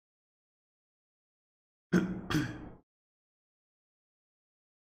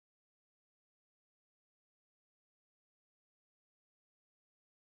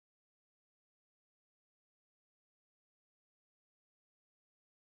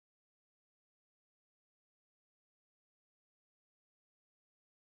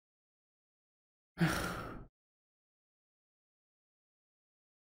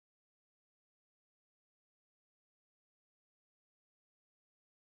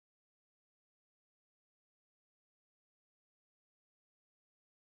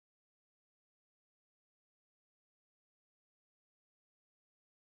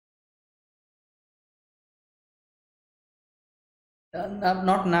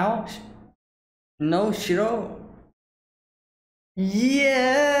 Not now. No, Shiro.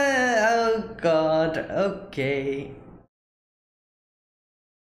 Yeah. Oh God. Okay.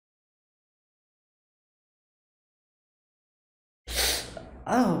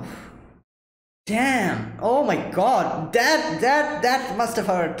 Oh. Damn. Oh my God. That must have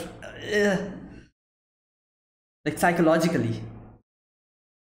hurt. Ugh. Like psychologically.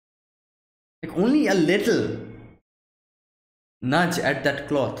 Like only a little nudge at that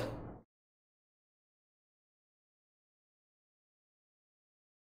cloth.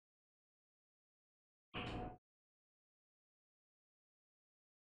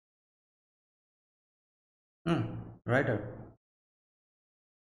 Hmm. Right.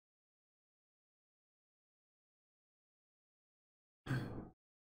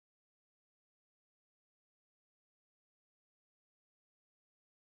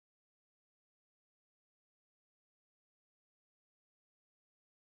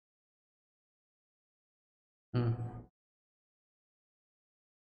 Hmm.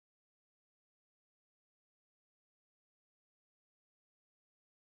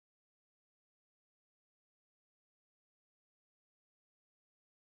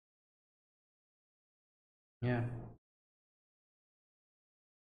 Yeah.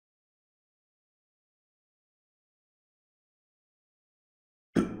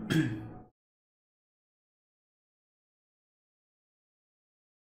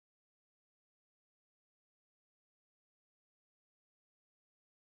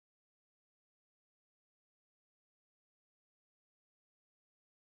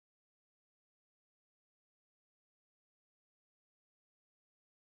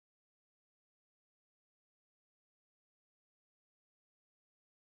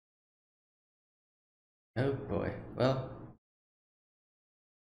 Oh boy. Well.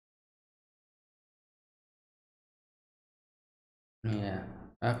 Yeah.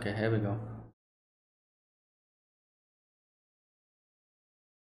 Okay. Here we go.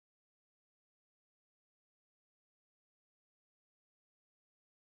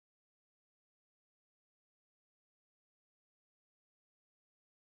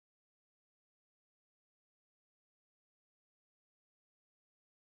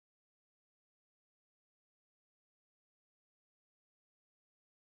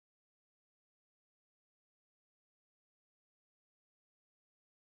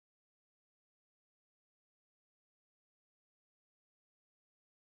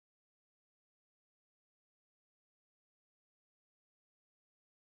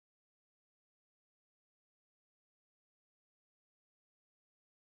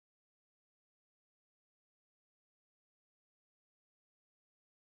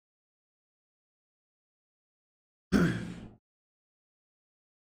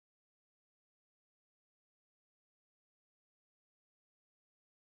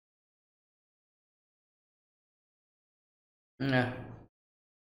 Yeah.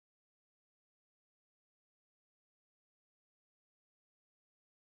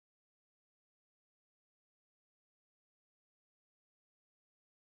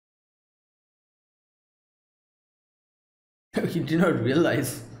 You did not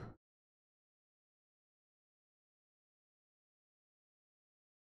realize.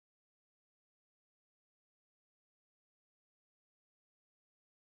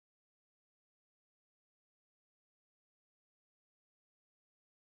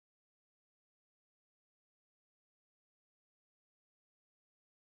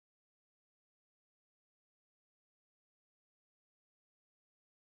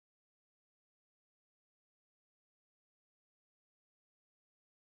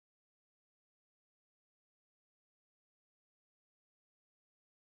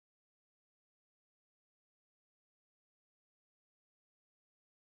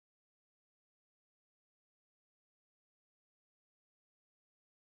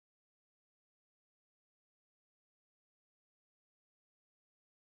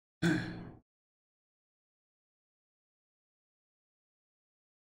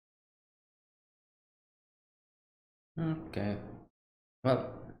 Okay. Well.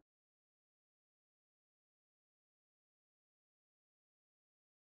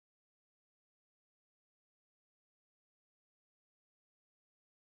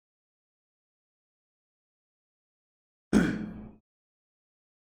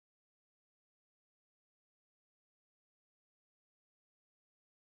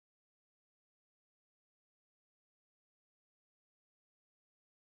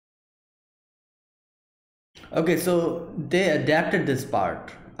 Okay. So they adapted this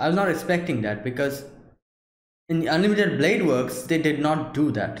part. I was not expecting that because in the Unlimited Blade Works they did not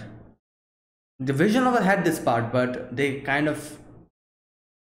do that. The visual novel had this part, but they kind of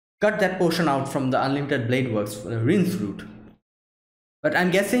cut that portion out from the unlimited blade works for the rinse route. But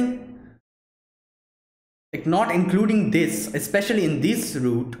I'm guessing, like, not including this, especially in this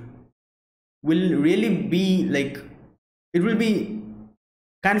route, will really be like, it will be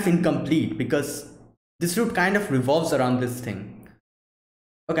kind of incomplete because this route kind of revolves around this thing.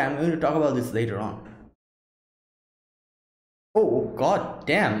 Okay, I'm going to talk about this later on. Oh, god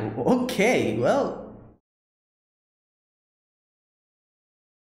damn. Okay, well.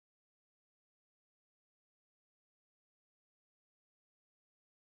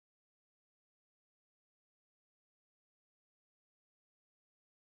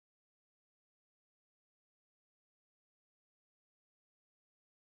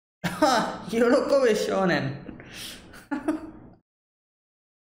 Yoroko Shonen.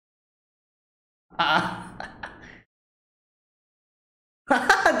 Ah.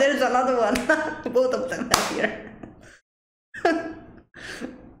 There's another one. Both of them are here.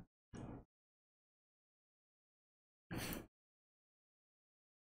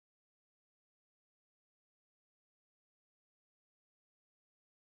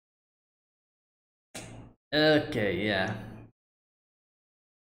 Okay, yeah.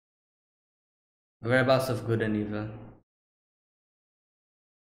 Whereabouts of good and evil.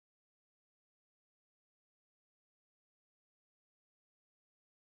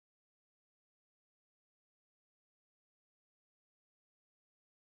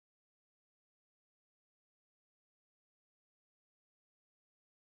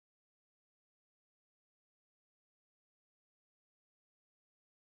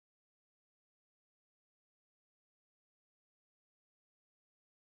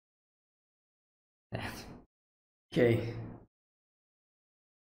 Okay.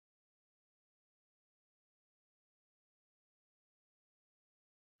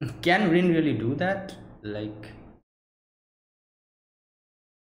 Can Rin really do that? Like,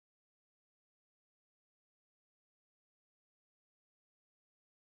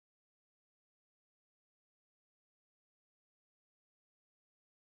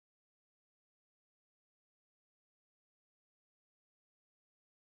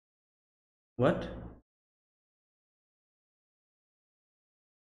 what?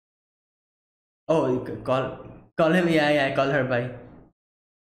 Oh, you call him. Yeah, yeah. Call her by.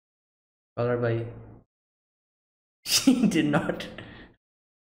 Call her by. She did not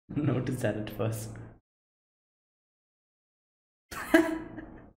notice that at first.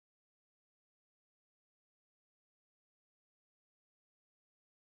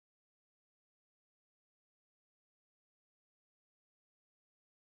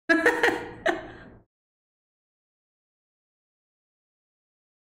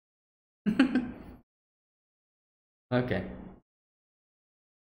 Okay.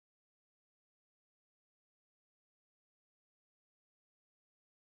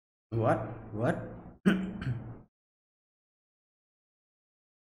 What? What?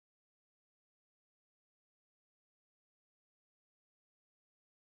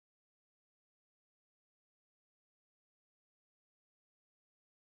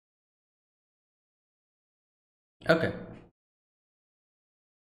 Okay.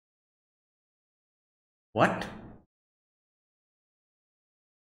 What?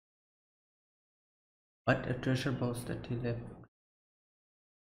 What a treasure box that he left.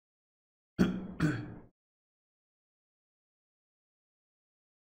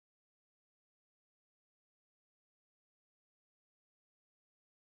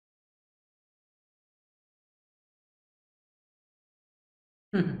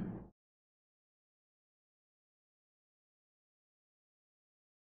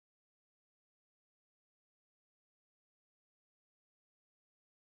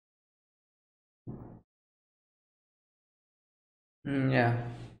 Yeah.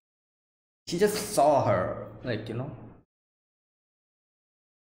 She just saw her, like,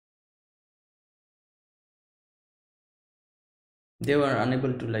 they were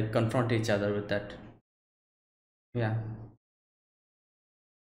unable to like confront each other with that. Yeah.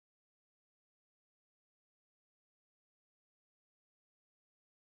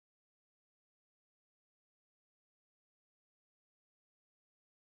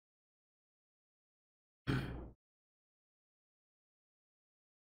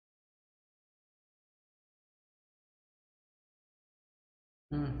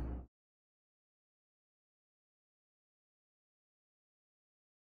 Hmm.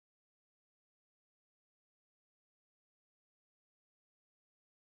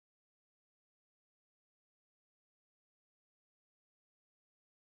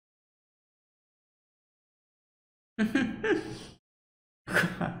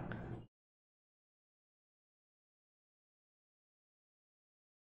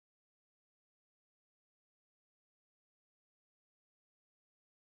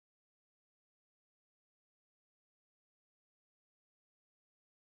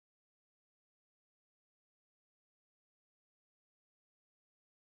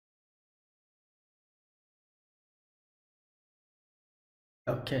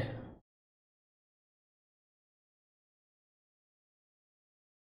 Okay.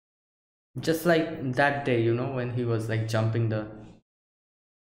 Just like that day, when he was like jumping the.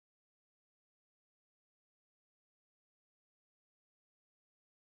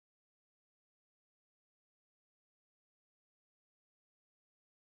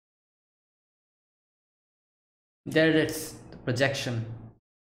 There it is, the projection.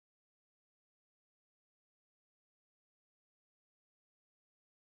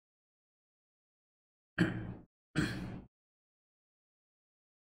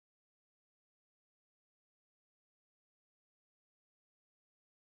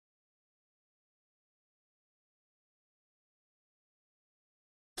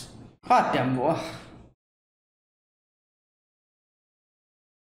 Hot damn.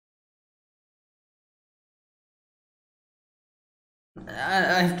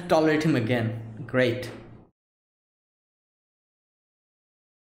 I have to tolerate him again. Great.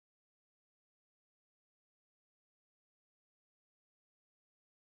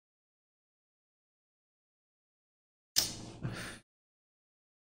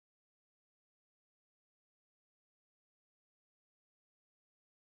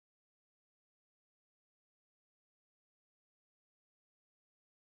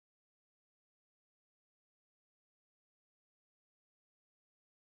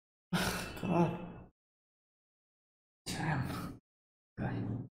 God damn. Guy.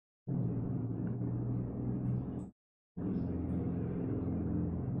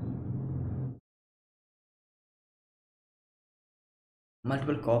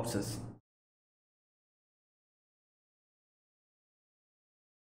 Multiple corpses.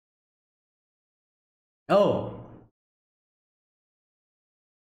 Oh,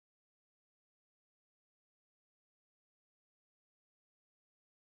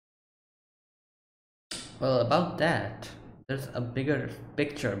 well, about that, there's a bigger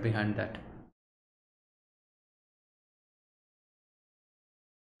picture behind that.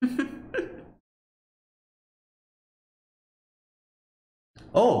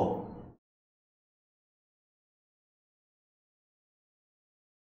 Oh,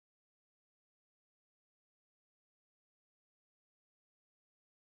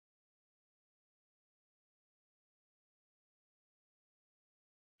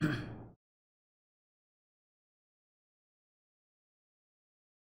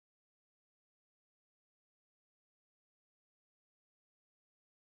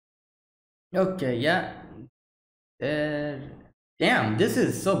 okay, yeah. Uh, Damn, this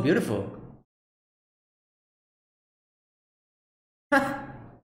is so beautiful.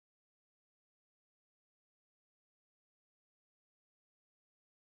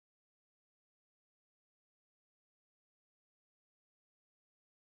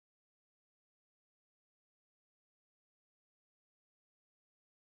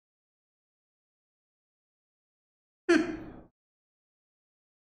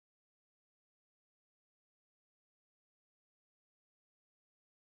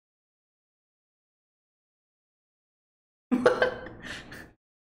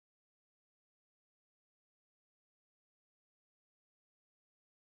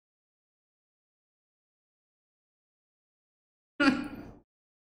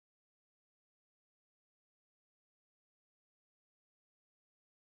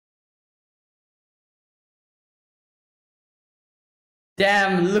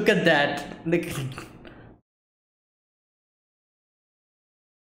 Damn, look at that. Look.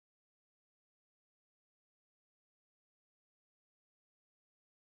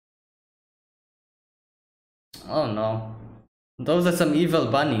 Oh no. Those are some evil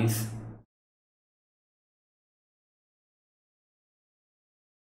bunnies.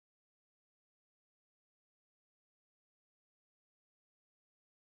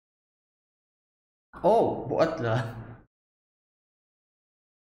 Oh, what the?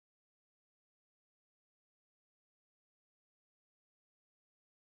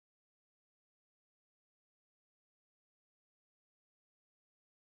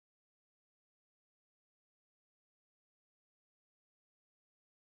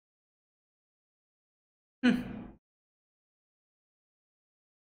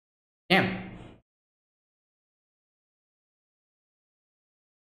 Damn.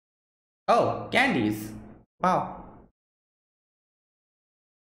 Oh, candies. Wow.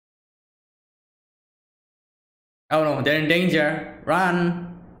 Oh no, they're in danger.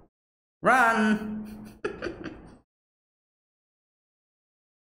 Run. Run.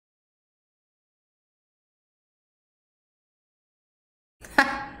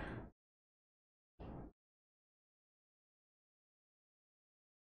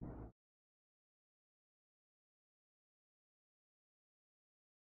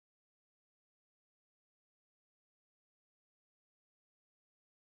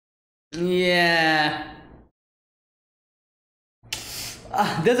 Yeah.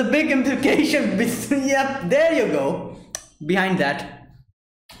 There's a big implication. Yep, there you go. Behind that.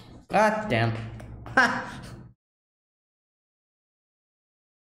 God damn.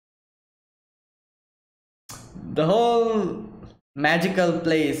 The whole magical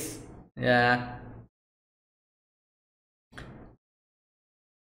place. Yeah.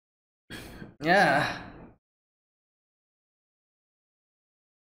 Yeah.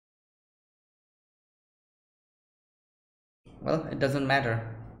 Well, it doesn't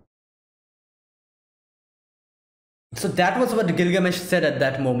matter. So that was what Gilgamesh said at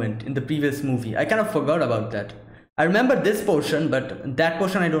that moment in the previous movie. I kind of forgot about that. I remember this portion, but that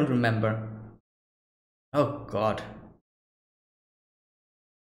portion I don't remember. Oh god.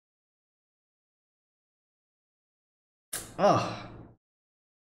 Oh.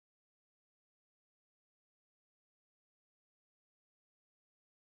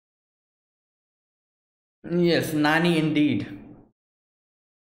 Yes, Nani indeed.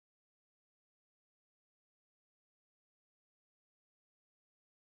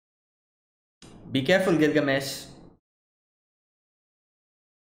 Be careful, Gilgamesh.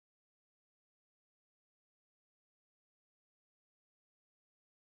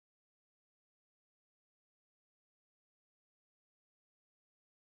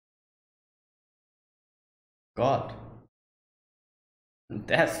 God.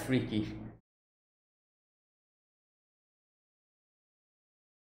 That's freaky.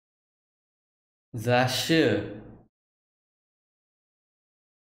 Zashu.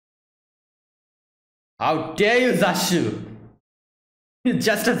 How dare you, Zashu? You're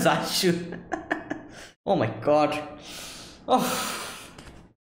just a Zashu. Oh my god. Oh.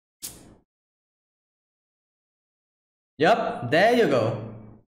 Yep, there you go.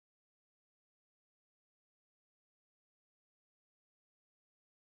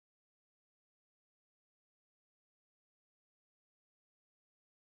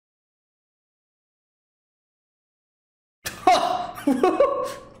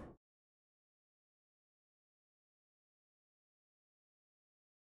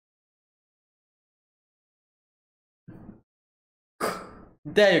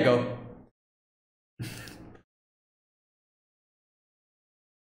 There you go.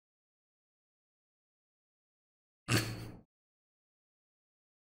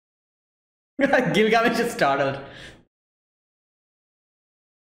 Gilgamesh is startled.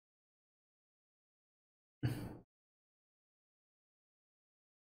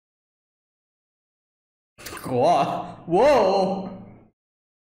 Whoa! Whoa!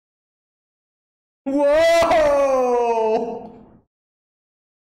 Whoa!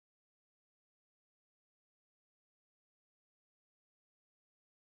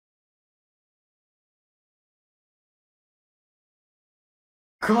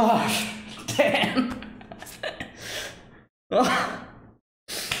 Gosh, damn.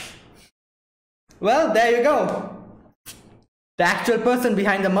 Well, there you go. The actual person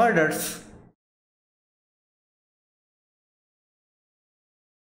behind the murders.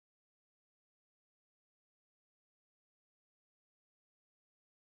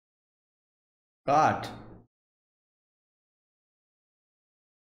 God.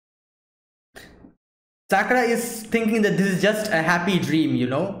 Sakura is thinking that this is just a happy dream, you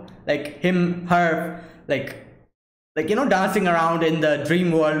know? Like him, her, dancing around in the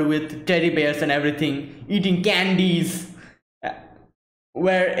dream world with teddy bears and everything, eating candies. Uh,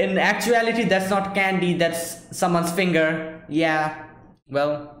 Where in actuality, that's not candy, that's someone's finger. Yeah,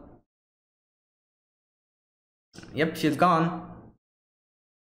 well, yep, she's gone.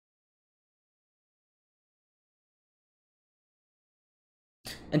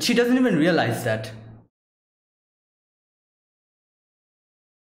 And she doesn't even realize that.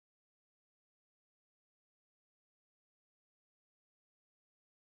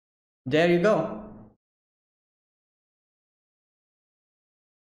 There you go.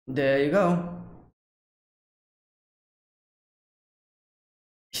 There you go.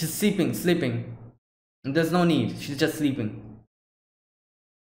 She's sleeping. There's no need, she's just sleeping.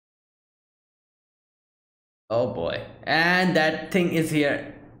 Oh boy. And that thing is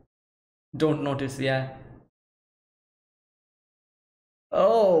here. Don't notice, yeah.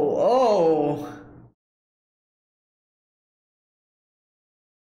 Oh, oh.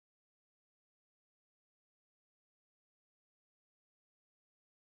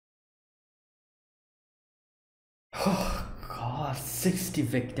 Oh, God, 60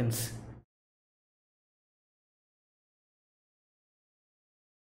 victims.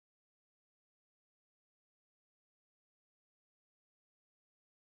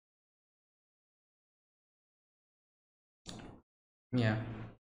 Yeah.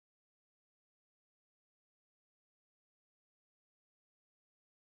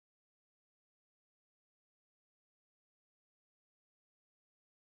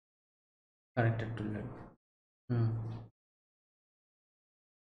 connected to it. Hmm.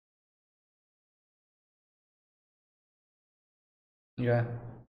 Yeah.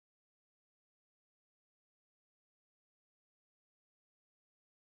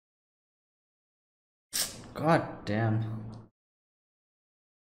 God damn.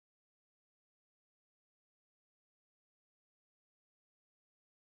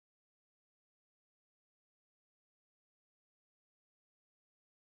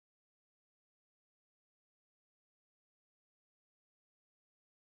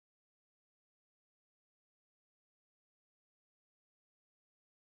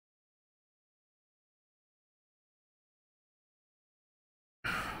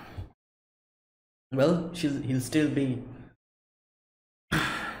 Well, he'll still be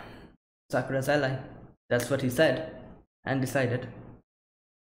Sakura's ally. That's what he said and decided.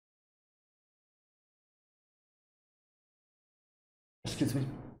 Excuse me.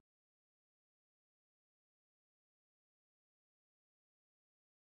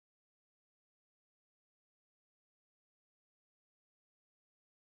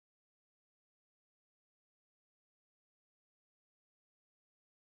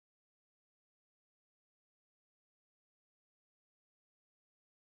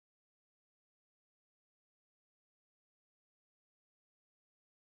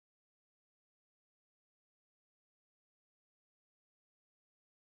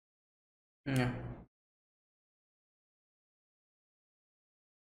 Yeah.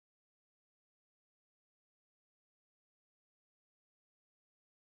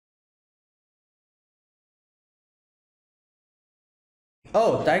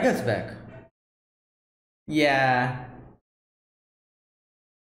 Oh, Tiger's back. Yeah.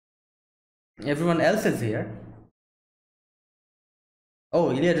 Everyone else is here.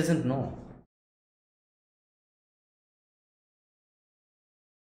 Oh, Ilya doesn't know.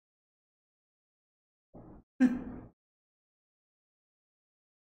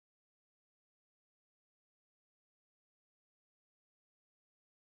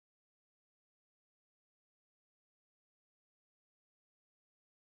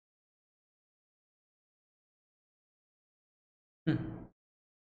 Hmm.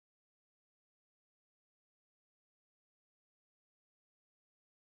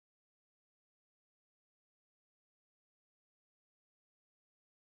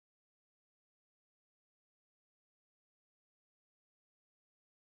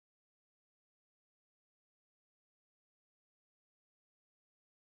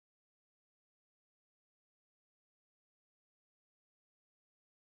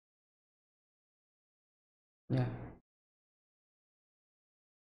 Yeah.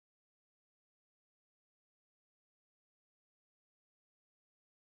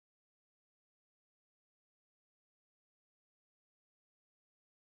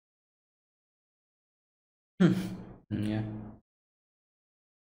 Hmm. Yeah.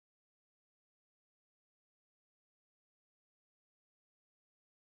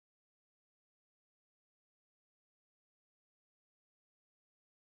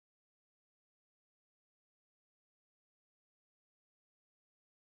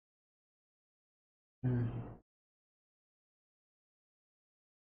 Hmm.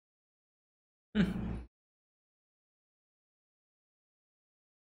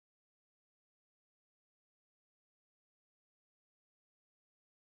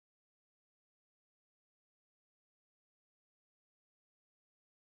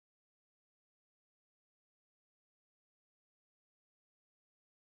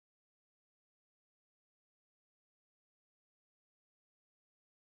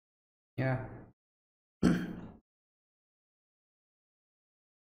 Yeah.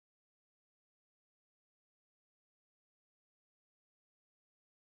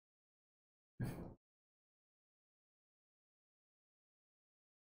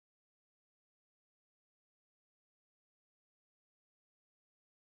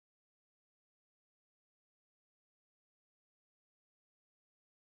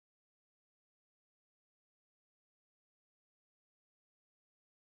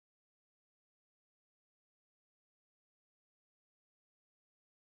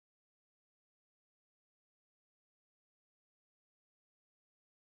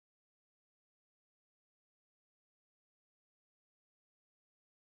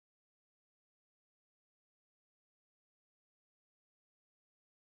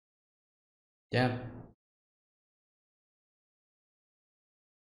 Yeah.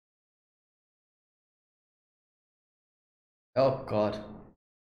 Oh God.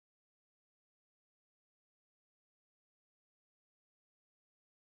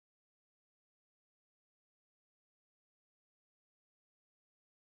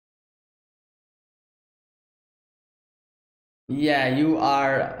 Yeah, you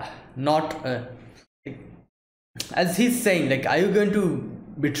are not as he's saying, like, are you going to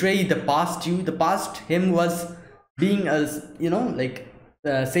betray the past you? The past him was being a, like,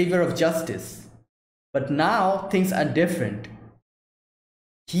 savior of justice, but now things are different.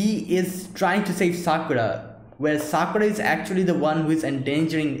 He is trying to save Sakura, where Sakura is actually the one who is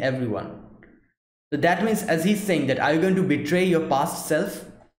endangering everyone. So that means, as he's saying, that are you going to betray your past self?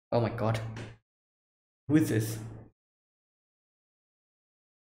 Oh my god, who is this?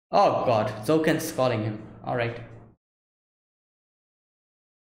 Oh god, Zoken's calling him. All right.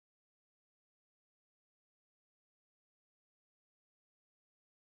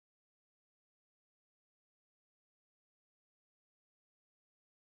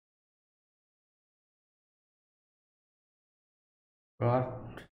 God,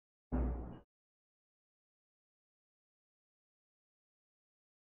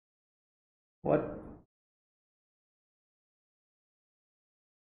 what?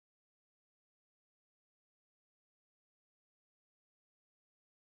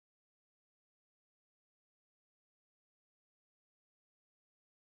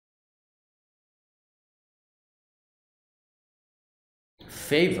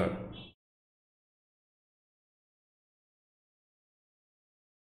 Favor?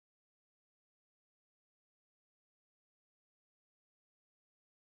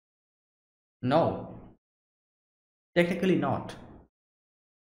 No, technically not.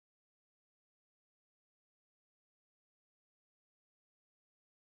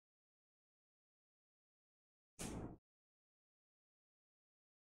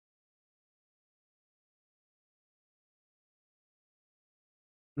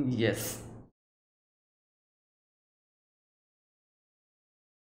 Yes.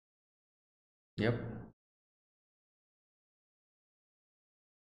 Yep.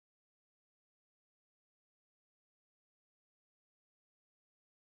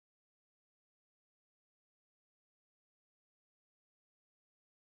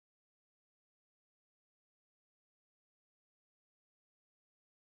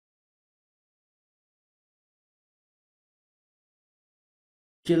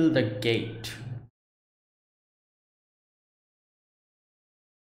 Kill the gate.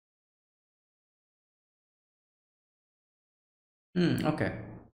 Okay.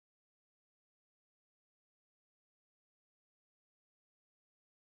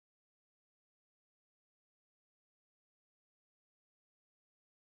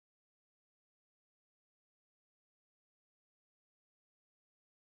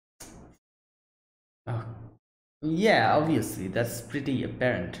 Oh, yeah, obviously, that's pretty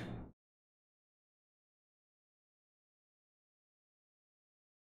apparent.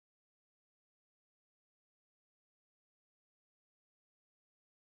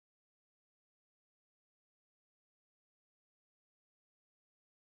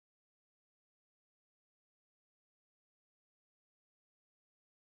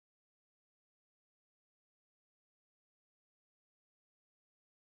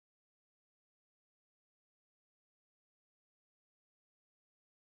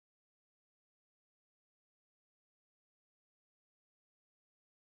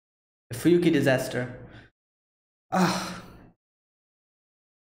 Fuyuki disaster. Ah,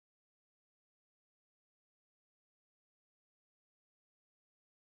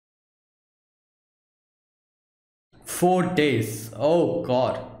 4 days. Oh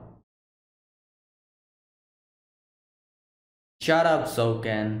god. Shut up,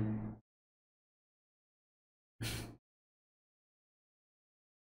 Soken.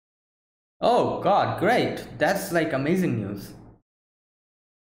 Oh god, great. That's like amazing news.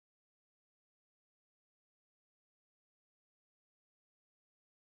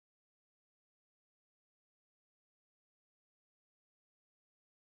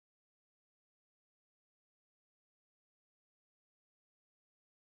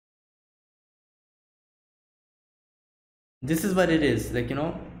 This is what it is. Like,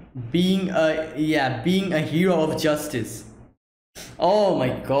 being a hero of justice. Oh my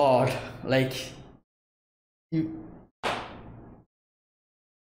god. Like, you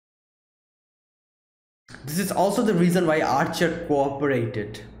this is also the reason why Archer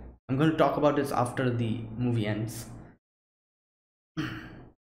cooperated. I'm going to talk about this after the movie ends.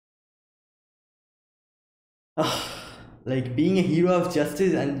 Like, being a hero of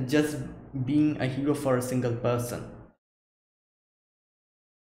justice and just being a hero for a single person.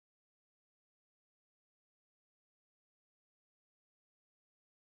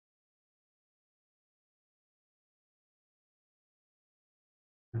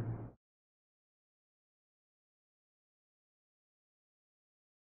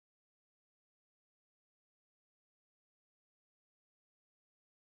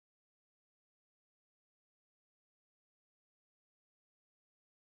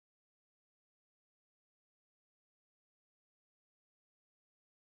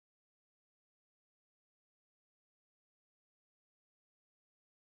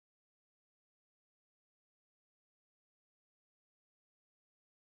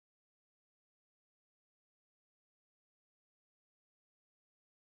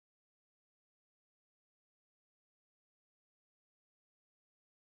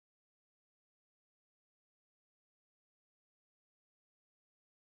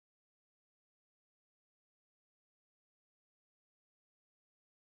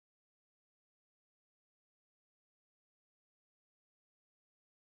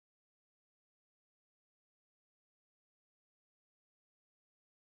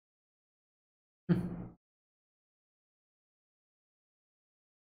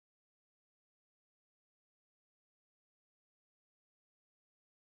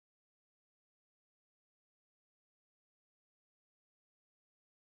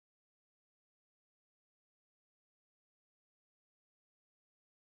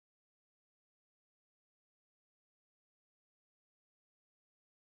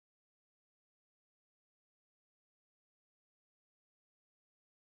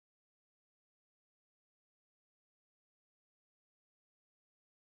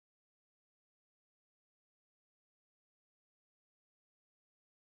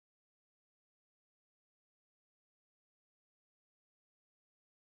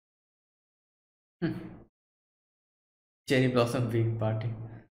 Cherry blossom viewing party.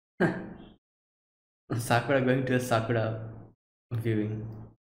 Sakura going to a Sakura viewing.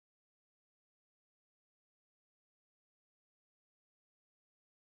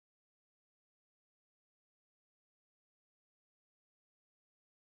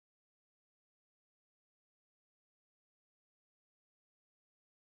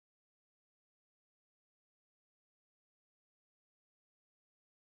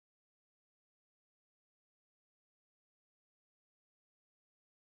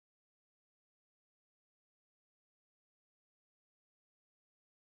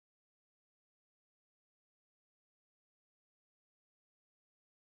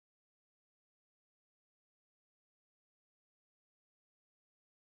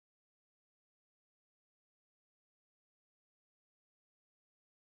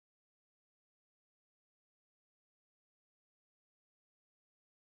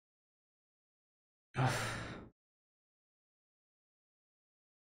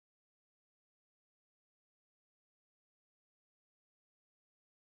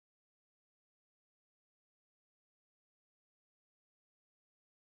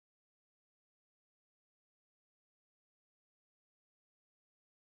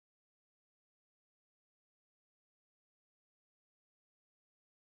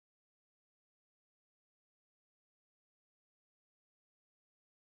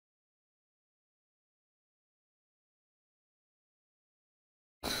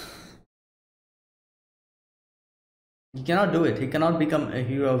 He cannot do it. He cannot become a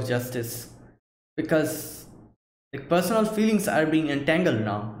hero of justice because like personal feelings are being entangled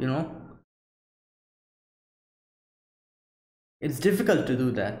now, you know. It's difficult to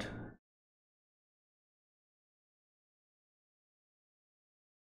do that.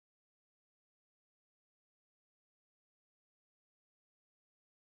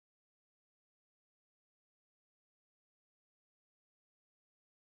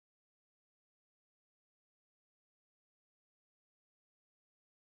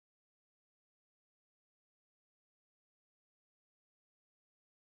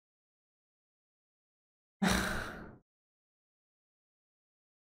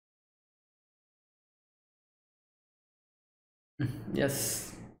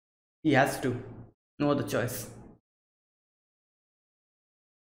 Yes, he has to. No other choice.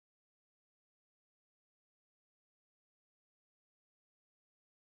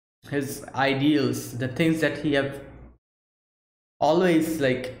 His ideals, the things that he have always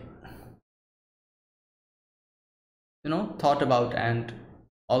like, you know, thought about and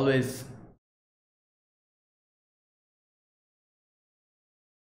always.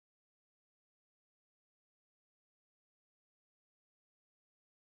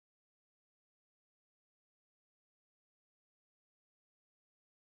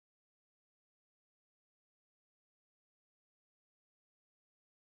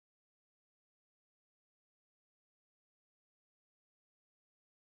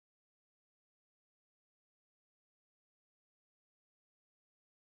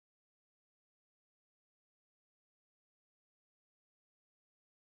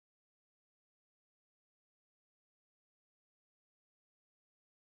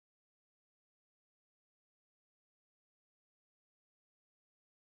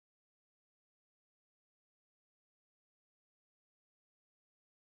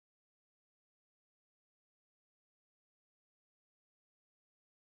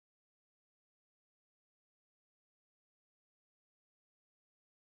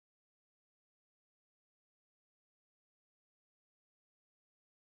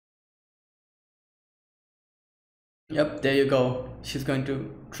 Yep, there you go. She's going to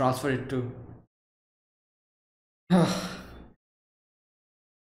transfer it to.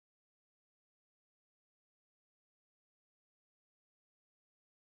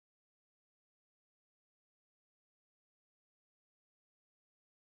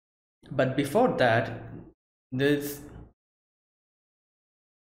 But before that, there's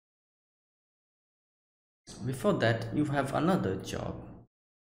before that you have another job.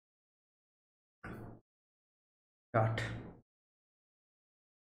 God.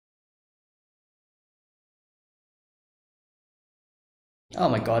 Oh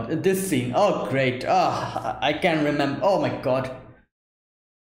my god, this scene. Oh great. Ah, I can remember. Oh my god.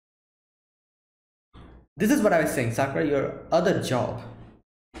 This is what I was saying, Sakura, your other job.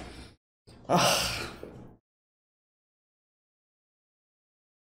 Ah,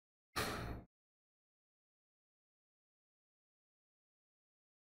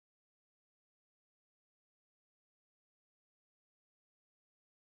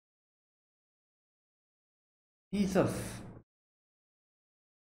 piece of.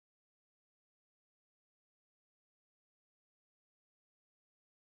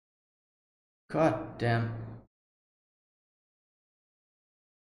 God damn.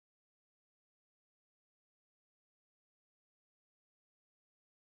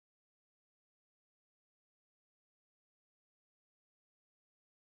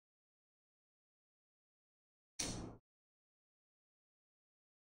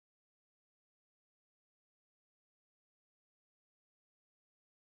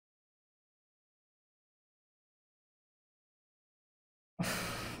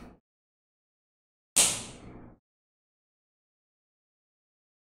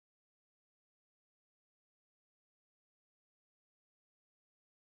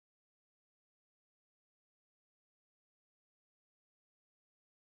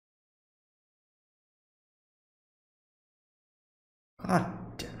 God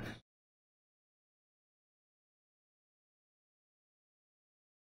damn.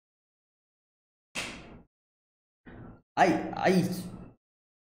 I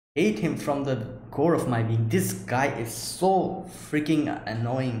hate him from the core of my being. This guy is so freaking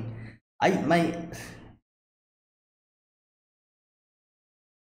annoying. I my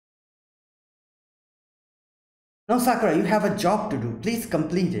No, Sakura, you have a job to do. Please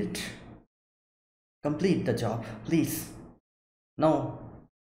complete it. Complete the job, please. No,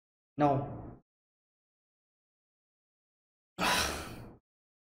 no.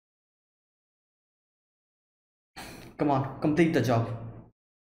 Come on, complete the job.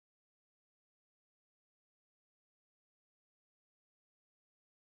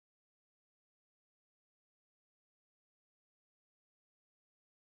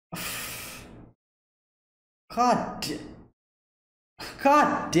 God,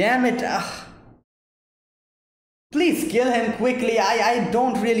 God damn it. Please kill him quickly. I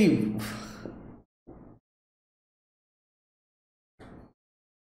don't really.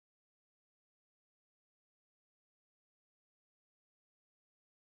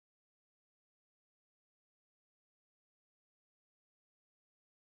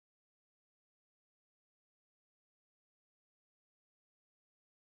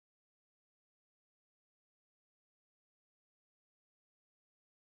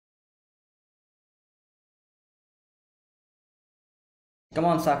 Come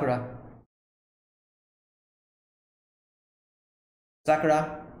on, Sakura.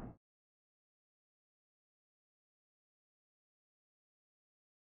 Sakura.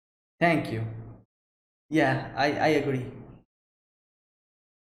 Thank you. Yeah, I agree.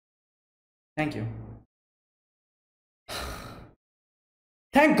 Thank you.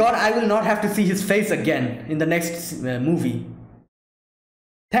 Thank God I will not have to see his face again in the next movie.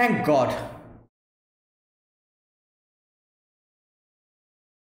 Thank God.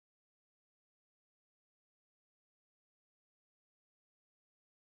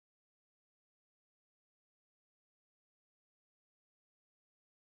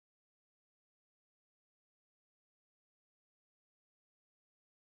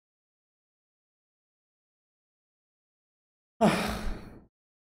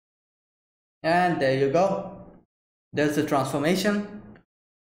 And there you go. There's the transformation.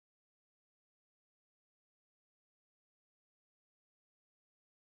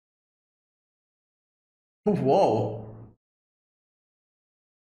 Whoa.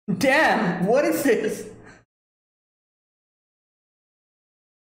 Damn, what is this?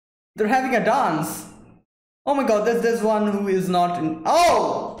 They're having a dance. Oh my god, there's one who is not in.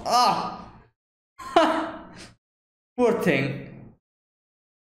 Oh! Ah! Poor thing.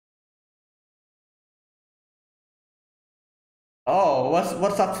 Oh,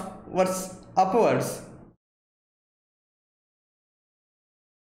 what's up? What's upwards?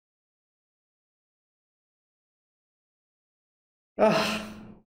 Ah.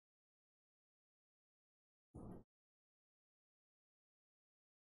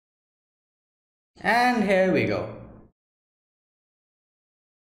 And here we go.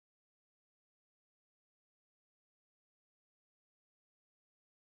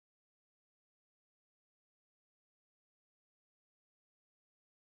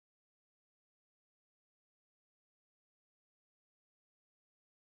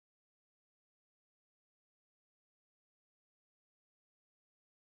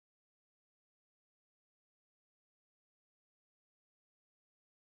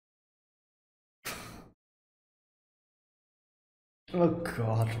 Oh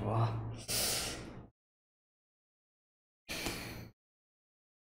god, wow.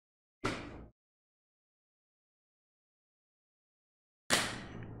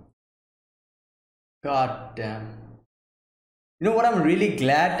 God damn. You know what I'm really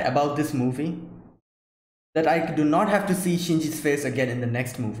glad about this movie? That I do not have to see Shinji's face again in the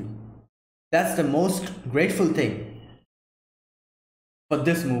next movie. That's the most grateful thing for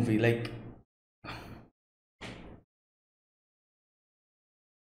this movie. Like,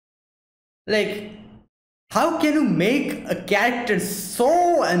 Like, how can you make a character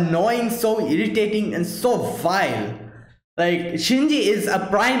so annoying, so irritating, and so vile? Like, Shinji is a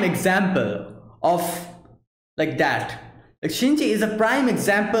prime example of like that. Like, Shinji is a prime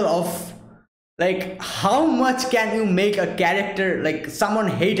example of like how much can you make a character, like someone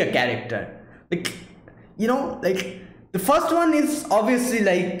hate a character. Like, like the first one is obviously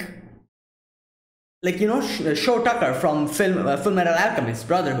Sho Tucker from Full Metal Alchemist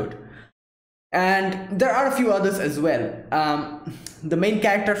Brotherhood, and there are a few others as well. The main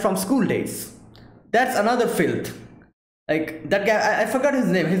character from School Days, that's another filth. Like that guy, I forgot his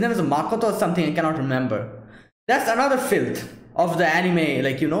name. His name is Makoto or something, I cannot remember. That's another filth of the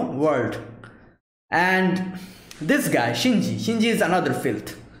anime, world. And this guy, Shinji is another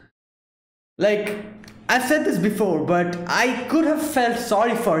filth. Like, I've said this before, but I could have felt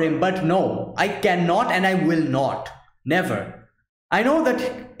sorry for him, but no, I cannot and I will not. Never. I know that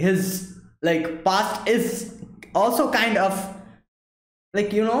his past is also kind of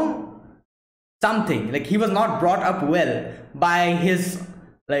something. Like, he was not brought up well by his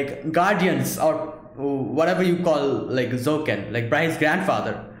guardians, or whatever you call Zoken, by his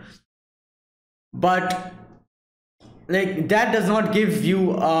grandfather. But that does not give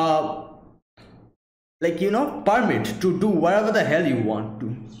you permit to do whatever the hell you want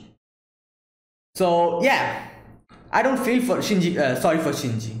to. So yeah, I don't feel for Shinji, sorry for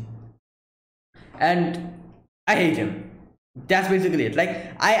Shinji, and I hate him. That's basically it.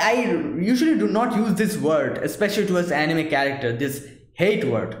 I usually do not use this word, especially towards anime character, this hate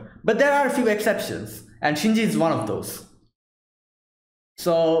word, but there are a few exceptions, and Shinji is one of those.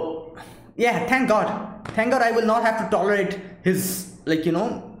 So yeah, thank God I will not have to tolerate his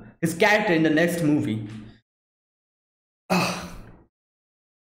his character in the next movie.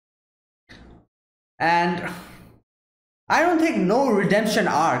 And I don't think no redemption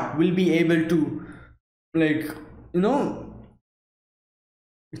arc will be able to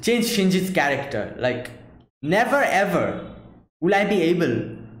change Shinji's character. Never ever will I be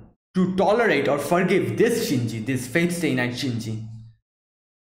able to tolerate or forgive this Shinji, this Fate Stay Night Shinji.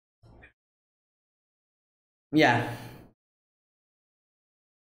 Yeah.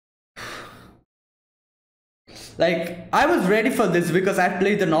 I was ready for this because I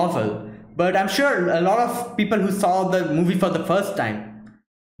played the novel, but I'm sure a lot of people who saw the movie for the first time,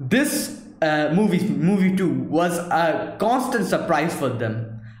 this movie 2 was a constant surprise for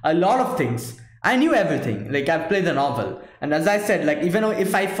them. A lot of things. I knew everything. I've played the novel, and as I said, even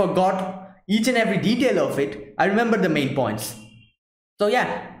if I forgot each and every detail of it, I remember the main points. So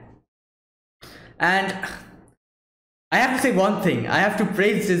yeah. And I have to say one thing. I have to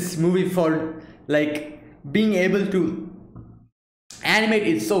praise this movie for being able to animate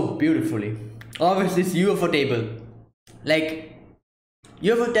it so beautifully. Obviously, this UFO table,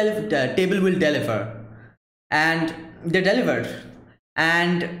 table will deliver, and they delivered.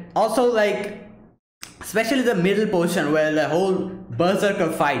 And also especially the middle portion where the whole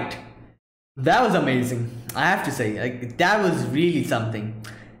berserker fight, that was amazing. I have to say, that was really something.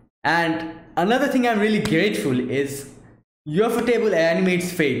 And another thing I'm really grateful is UFO table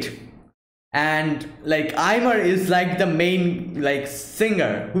animates Fate, and Aimer is the main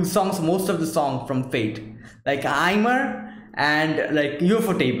singer who songs most of the song from Fate. Aimer and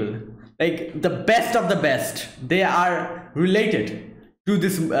UFO table, the best of the best. They are related to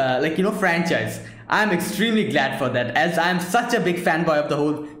this franchise. I'm extremely glad for that, as I'm such a big fanboy of the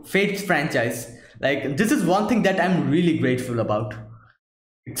whole Fate franchise. This is one thing that I'm really grateful about.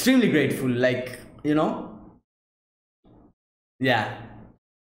 Extremely grateful. Yeah.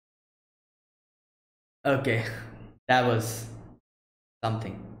 Okay, that was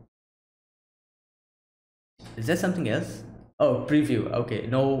something. Is there something else? Oh, preview. Okay,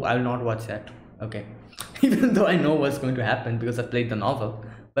 no, I will not watch that. Okay. Even though I know what's going to happen because I played the novel,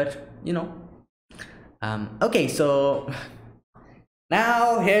 but okay, so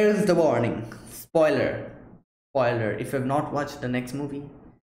now here's the warning. Spoiler. If you have not watched the next movie,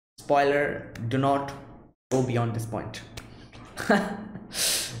 spoiler, do not go beyond this point.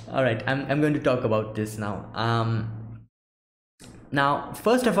 All right, I'm going to talk about this now. Now,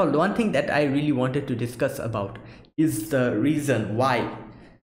 first of all, the one thing that I really wanted to discuss about is the reason why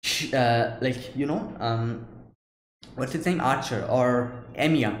what's his name, Archer or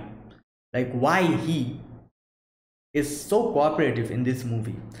Emiya, why he is so cooperative in this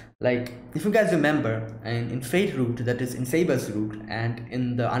movie. If you guys remember, and in Fate route, that is in Saber's route, and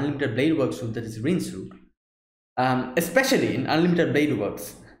in the Unlimited Blade Works route, that is Rin's route, especially in Unlimited Blade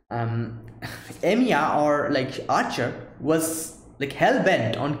Works, Emiya or Archer was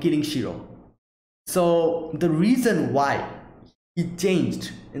hell-bent on killing Shiro. So the reason why he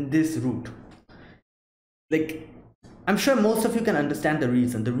changed in this route? Like, I'm sure most of you can understand the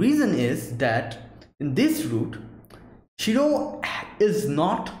reason. The reason is that in this route, Shiro is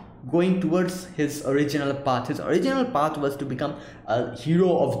not going towards his original path. His original path was to become a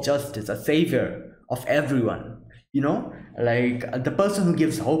hero of justice, a savior of everyone, you know, like the person who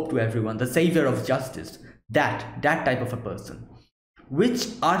gives hope to everyone, the savior of justice, that type of a person, which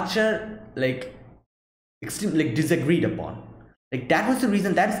Archer like extremely like disagreed upon. Like that was the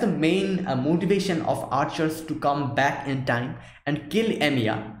reason, that's the main motivation of Archers to come back in time and kill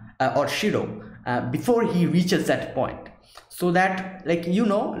Emiya or Shiro before he reaches that point, so that, like, you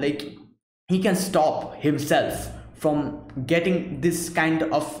know, like he can stop himself from getting this kind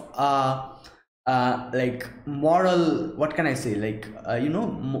of like moral, what can I say, like you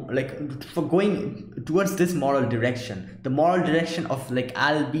know, like for going towards this moral direction, the moral direction of like,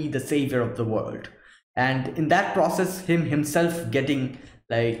 I'll be the savior of the world, and in that process him himself getting,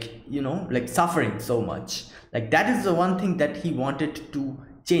 like, you know, like suffering so much. Like that is the one thing that he wanted to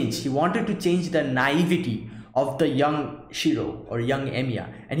change. He wanted to change the naivety of the young Shiro or young Emiya,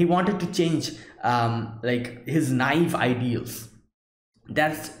 and he wanted to change like his naive ideals.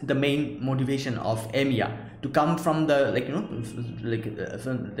 That's the main motivation of Emiya, to come from the, like, you know,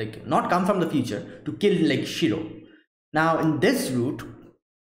 like not come from the future, to kill like Shiro. Now in this route,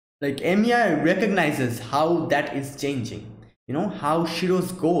 like Emiya recognizes how that is changing, you know, how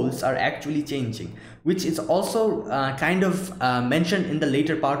Shiro's goals are actually changing, which is also kind of mentioned in the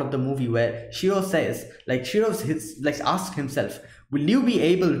later part of the movie, where Shiro says, like Shiro's like asks himself, will you be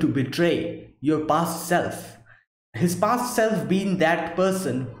able to betray your past self? His past self being that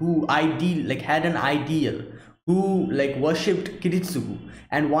person who like had an ideal, who like worshipped Kiritsugu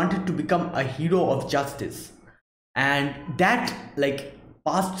and wanted to become a hero of justice. And that like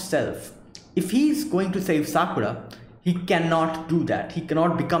past self, if he is going to save Sakura, he cannot do that. He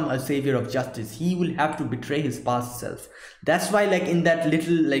cannot become a savior of justice. He will have to betray his past self. That's why, like in that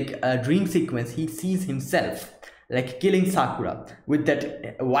little like dream sequence, he sees himself like killing Sakura with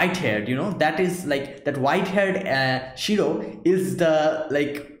that white haired, you know, that is like that white haired Shiro is the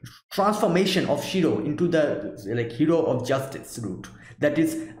like transformation of Shiro into the like hero of justice route. That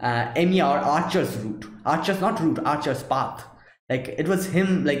is Emiya or Archer's route. Archer's path. Like it was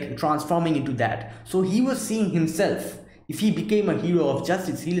him like transforming into that. So he was seeing himself, if he became a hero of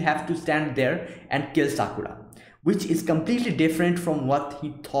justice, he'll have to stand there and kill Sakura, which is completely different from what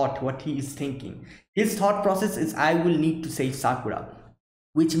he thought, what he is thinking. His thought process is, I will need to save Sakura,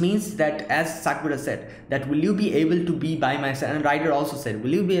 which means that, as Sakura said, that will you be able to be by my side, and Ryder also said,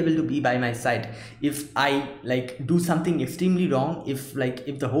 will you be able to be by my side if I like do something extremely wrong, if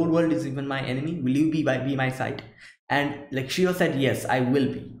the whole world is even my enemy, will you be my side? And like Shiro said, yes, I will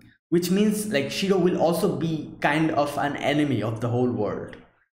be, which means like Shiro will also be kind of an enemy of the whole world,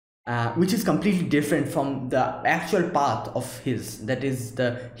 which is completely different from the actual path of his, that is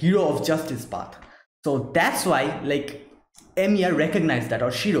the hero of justice path. So that's why like Emiya recognized that,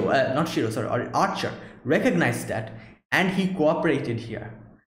 or or Archer recognized that, and he cooperated here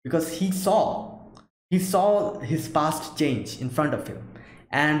because he saw his past change in front of him.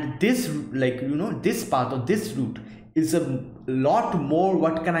 And this, like, you know, this path or this route is a lot more,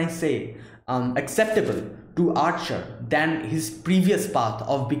 what can I say, acceptable to Archer than his previous path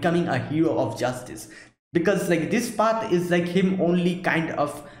of becoming a hero of justice, because like this path is like him only kind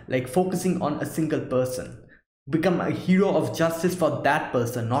of like focusing on a single person, become a hero of justice for that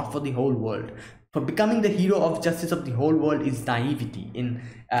person, not for the whole world. For becoming the hero of justice of the whole world is naivety in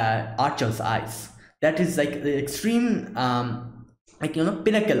Archer's eyes. That is like the extreme like, you know,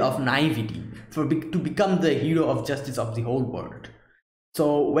 pinnacle of naivety to become the hero of justice of the whole world.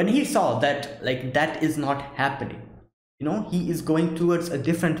 So when he saw that like that is not happening, you know, he is going towards a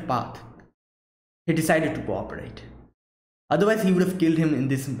different path, he decided to cooperate. Otherwise he would have killed him in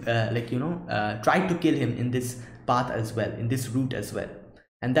this like, you know, tried to kill him in this path as well, in this route as well.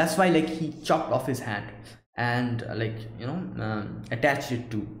 And that's why like he chopped off his hand and like, you know, attached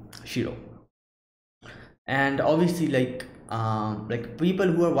it to Shiro. And obviously like people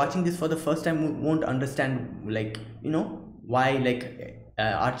who are watching this for the first time won't understand, like, you know, why like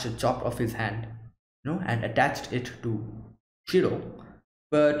Archer chopped off his hand, you know, and attached it to Shiro.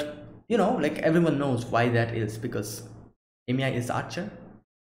 But you know, like everyone knows why that is, because Emiya is Archer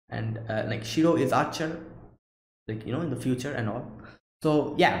and like Shiro is Archer, like, you know, in the future and all.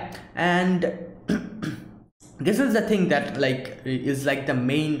 So yeah, and this is the thing that like is like the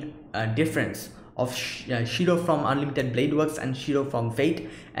main difference of Shiro from Unlimited Blade Works and Shiro from Fate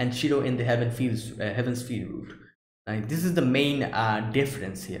and Shiro in the Heaven's Field route. Like this is the main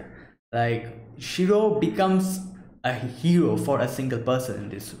difference here. Like Shiro becomes a hero for a single person in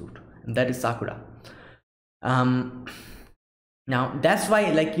this route, and that is Sakura. um Now that's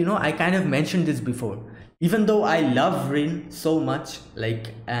why, like, I kind of mentioned this before. Even though I love Rin so much,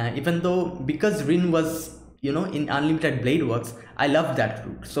 like, even though, because Rin was, in Unlimited Blade Works, I love that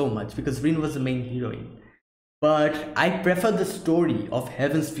route so much because Rin was the main heroine. But I prefer the story of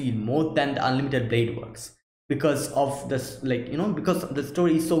Heaven's Feel more than the Unlimited Blade Works because of this, like, because the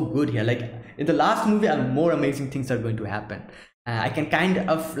story is so good here. Like in the last movie, more amazing things are going to happen. I can kind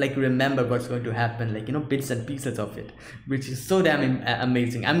of like remember what's going to happen, like, bits and pieces of it, which is so damn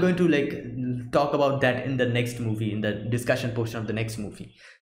amazing. I'm going to like talk about that in the next movie, in the discussion portion of the next movie.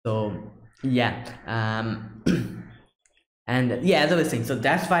 So yeah, and yeah, as I was saying, so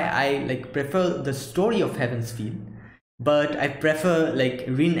that's why I like prefer the story of Heaven's Feel, but I prefer like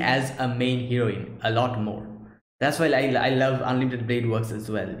Rin as a main heroine a lot more. That's why I love Unlimited Blade Works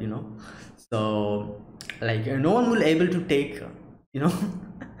as well, so like no one will able to take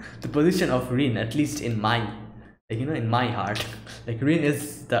the position of Rin, at least in my, like, in my heart. Like Rin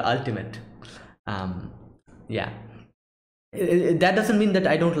is the ultimate. Yeah, that doesn't mean that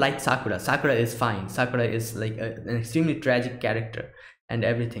I don't like Sakura. Sakura is fine. Sakura is like an extremely tragic character and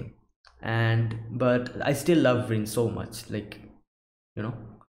everything, but I still love Rin so much, like,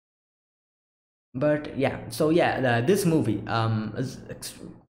 but yeah. So yeah, this movie is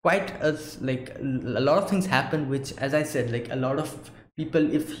quite as like a lot of things happen, which, as I said, like a lot of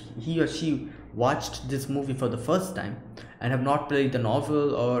people, if he or she watched this movie for the first time and have not played the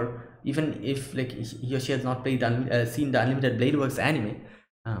novel, or even if like he or she has not played seen the Unlimited Blade Works anime,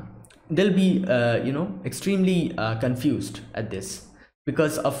 they'll be extremely confused at this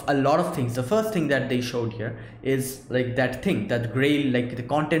because of a lot of things. The first thing that they showed here is like that thing, that grail, like the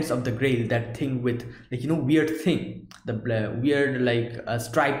contents of the grail, that thing with like, weird thing, the weird like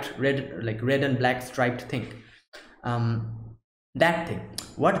striped red, like red and black striped thing. That thing,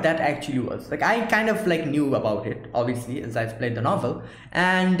 what that actually was, like I kind of like knew about it, obviously, as I've played the novel,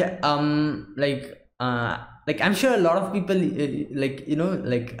 and like I'm sure a lot of people like,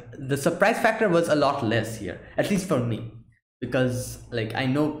 like the surprise factor was a lot less here, at least for me, because like I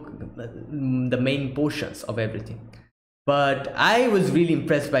know the main portions of everything. But I was really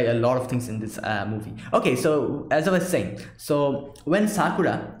impressed by a lot of things in this movie. Okay, so as I was saying, so when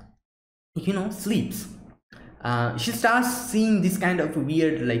Sakura sleeps, she starts seeing this kind of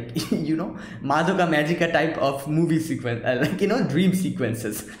weird, like Madoka Magica type of movie sequence, like dream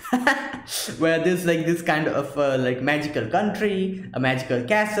sequences where there's like this kind of like magical country, a magical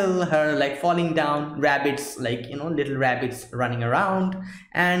castle, her like falling down, rabbits, like little rabbits running around,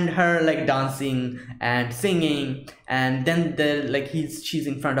 and her like dancing and singing, and then the like she's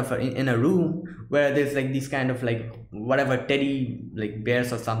in front of her in a room where there's like this kind of like whatever teddy like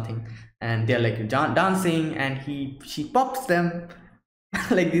bears or something, and they're like dancing, and she pops them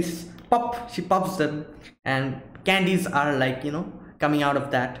like this she pops them, and candies are like coming out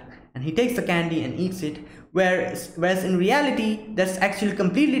of that, and he takes the candy and eats it, whereas in reality that's actually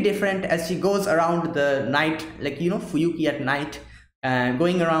completely different, as she goes around the night, like Fuyuki at night,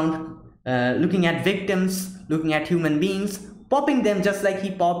 going around looking at victims, looking at human beings, popping them just like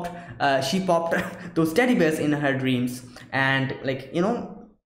she popped those teddy bears in her dreams, and like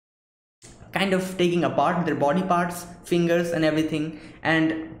kind of taking apart their body parts, fingers and everything,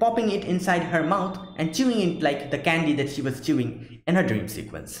 and popping it inside her mouth and chewing it like the candy that she was chewing in her dream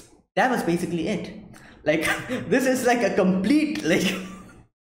sequence. That was basically it. Like this is like a complete, like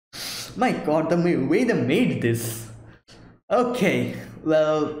my god, the way they made this. Okay,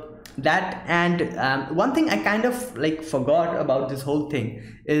 well, that, and one thing I kind of like forgot about this whole thing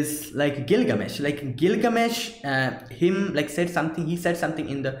is like Gilgamesh. Like Gilgamesh, him like he said something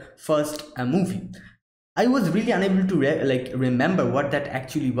in the first movie. I was really unable to remember what that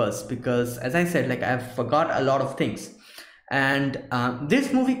actually was, because as I said, like I forgot a lot of things, and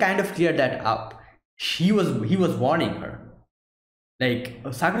this movie kind of cleared that up. He was warning her, like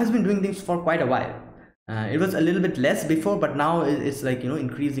Sakura has been doing things for quite a while. It was a little bit less before, but now it's like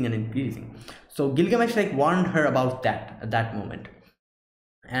increasing and increasing. So Gilgamesh like warned her about that at that moment,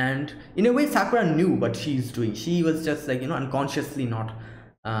 and in a way Sakura knew what she's doing. She was just like unconsciously not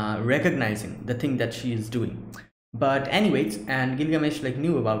recognizing the thing that she is doing. But anyways, and Gilgamesh like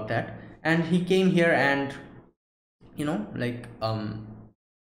knew about that, and he came here and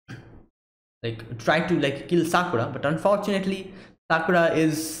like tried to like kill Sakura, but unfortunately Sakura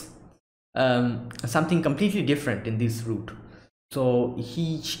is something completely different in this route. So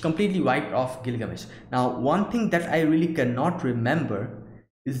she completely wiped off Gilgamesh. Now one thing that I really cannot remember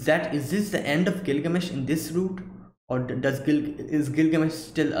is this the end of Gilgamesh in this route, or is Gilgamesh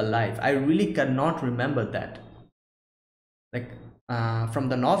still alive? I really cannot remember that. like from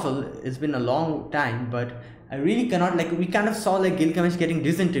the novel. It's been a long time, but I really cannot, like, we kind of saw like Gilgamesh getting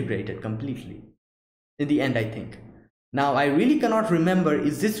disintegrated completely in the end, I think. Now I really cannot remember,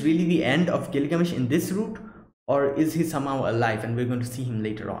 is this really the end of Gilgamesh in this route, or is he somehow alive and we're going to see him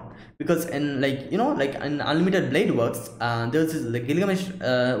later on? Because in, like, you know, like in Unlimited Blade Works, there's this, like, Gilgamesh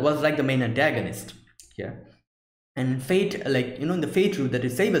was like the main antagonist here. And Fate, like, you know, in the Fate route, that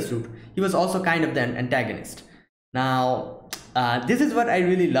is Saber's route, he was also kind of the antagonist. Now this is what I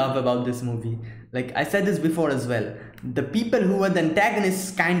really love about this movie. Like I said this before as well, the people who were the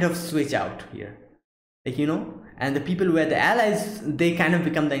antagonists kind of switch out here, like, you know, and the people who were the allies, they kind of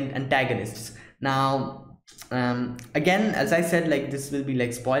become the antagonists. Now again, as I said, like, this will be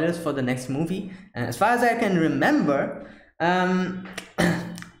like spoilers for the next movie. And as far as I can remember, in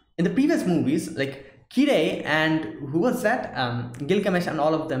the previous movies, like Kire and who was that, Gilgamesh and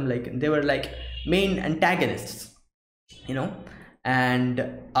all of them, like, they were like main antagonists, you know,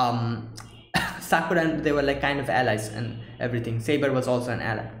 and Sakura and they were like kind of allies and everything. Saber was also an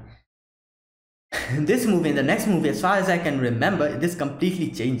ally. In this movie, in the next movie, as far as I can remember, this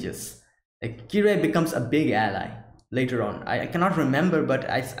completely changes. Like Kirei becomes a big ally later on. I cannot remember, but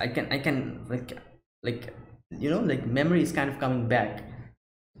I can like, you know, like memory is kind of coming back.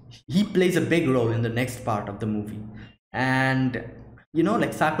 He plays a big role in the next part of the movie, and you know,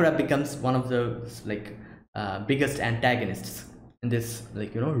 like Sakura becomes one of the like biggest antagonists in this,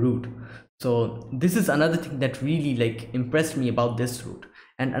 like, you know, route. So this is another thing that really like impressed me about this route.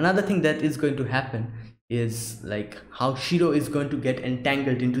 And another thing that is going to happen is like how Shiro is going to get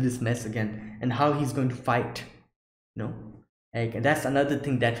entangled into this mess again, and how he's going to fight, you know. Like that's another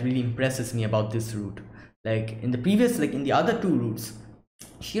thing that really impresses me about this route. Like in the previous, like in the other two routes,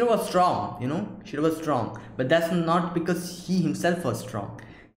 Shiro was strong, you know, Shiro was strong, but that's not because he himself was strong.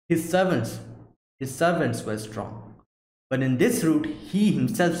 His servants were strong. But in this route, he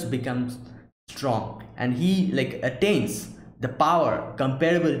himself becomes strong, and he like attains the power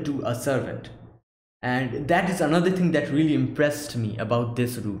comparable to a servant. And that is another thing that really impressed me about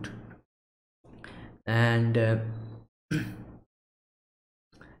this route. And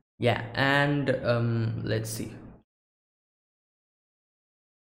yeah, and let's see.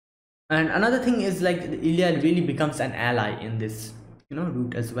 And another thing is like Iliad really becomes an ally in this, you know,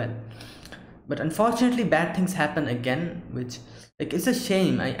 route as well. But unfortunately bad things happen again, which, like, it's a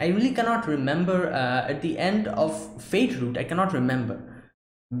shame. I really cannot remember at the end of Fate route. I cannot remember,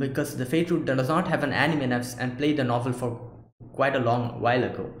 because the Fate route does not have an anime, and played the novel for quite a long while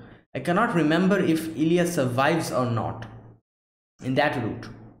ago. I cannot remember if Ilya survives or not in that route.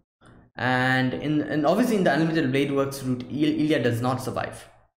 And obviously in the Unlimited Blade Works route, Ilya does not survive.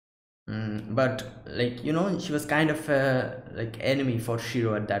 But like, you know, she was kind of a like enemy for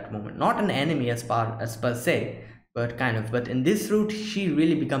Shiro at that moment. Not an enemy as per se, but kind of. But in this route, she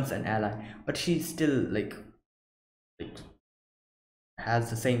really becomes an ally. But she still like has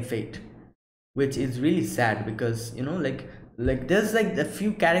the same fate, which is really sad, because, you know, like there's like a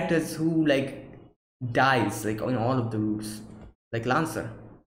few characters who like dies like on all of the routes, like Lancer.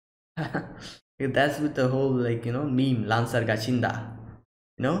 That's with the whole, like, you know, meme Lancer Gachinda.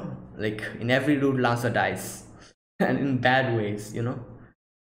 You know, like in every route Lancer dies, and in bad ways, you know.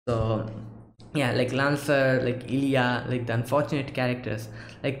 So yeah, like Lancer, like Ilya, like the unfortunate characters.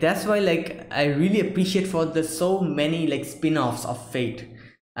 Like that's why, like, I really appreciate for the so many like spin-offs of Fate.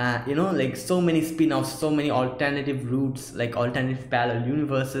 You know, like so many spin-offs, so many alternative routes, like alternative parallel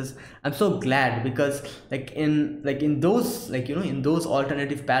universes. I'm so glad, because like in those, like, you know, in those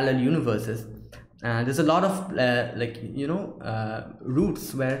alternative parallel universes, there's a lot of like, you know,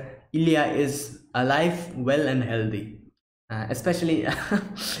 routes where Ilya is alive, well and healthy. Especially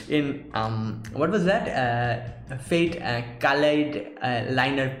in what was that, Fate Khaled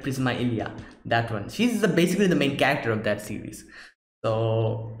Liner Prisma Ilya, that one. She's basically the main character of that series.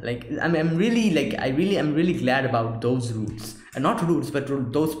 So like I'm really like I'm really glad about those routes, and not routes, but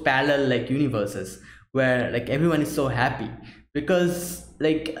those parallel like universes where like everyone is so happy, because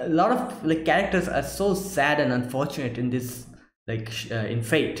like a lot of like characters are so sad and unfortunate in this, like in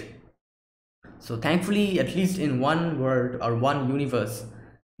Fate. So thankfully, at least in one world or one universe,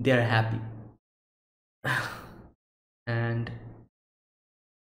 they are happy. And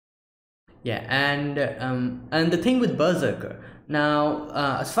yeah, and the thing with Berserker now,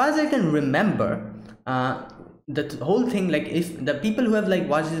 as far as I can remember, the whole thing, like if the people who have like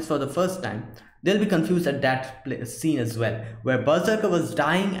watched this for the first time, they'll be confused at that scene as well, where Berserker was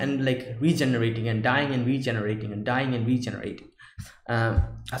dying and like regenerating, and dying and regenerating, and dying and regenerating.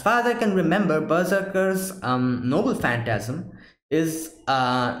 As far as I can remember, Berserker's noble phantasm is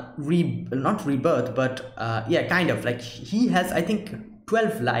not rebirth, but yeah, kind of like he has, I think,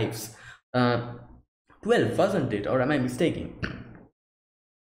 12 lives. 12, wasn't it, or am I mistaken?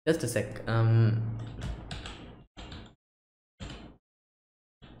 Just a sec. I'm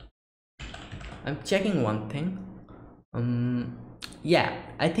checking one thing. Yeah,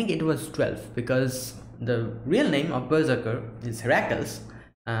 I think it was 12, because the real name of Berserker is Heracles.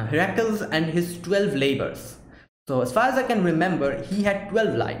 Heracles and his 12 labors. So as far as I can remember, he had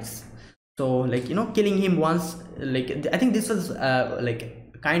 12 lives. So like, you know, killing him once, like I think this was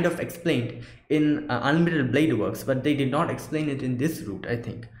like kind of explained in Unlimited Blade Works, but they did not explain it in this route, I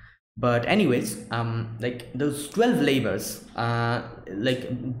think. But anyways, like those 12 labors,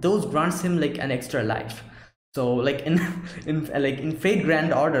 like those grants him like an extra life. So like in in Fate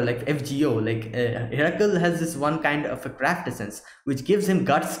Grand Order, like FGO, like Heracles has this one kind of a craft essence which gives him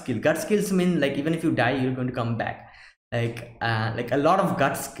gut skill. Gut skills mean like even if you die, you're going to come back. Like a lot of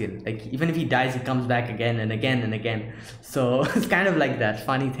gut skill. Like even if he dies, he comes back again and again and again. So it's kind of like that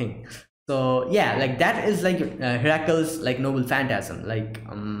funny thing. So yeah, like that is like Heracles' like noble phantasm, like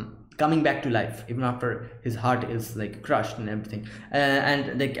coming back to life even after his heart is like crushed and everything.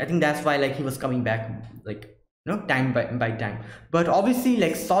 And like I think that's why like he was coming back, like, you know, time by time. But obviously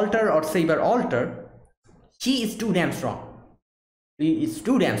like Salter or Saber Alter, she is too damn strong. She is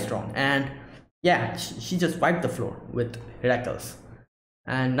too damn strong, and yeah, she just wiped the floor with Heracles,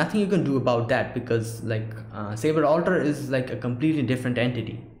 and nothing you can do about that, because like Saber Alter is like a completely different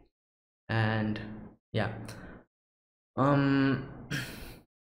entity. And yeah, um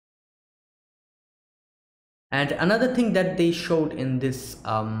and another thing that they showed in this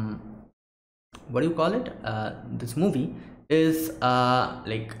what do you call it, this movie, is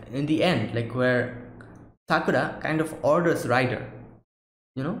like in the end, like where Sakura kind of orders Ryder,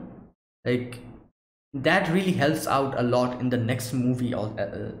 you know, like that really helps out a lot in the next movie, or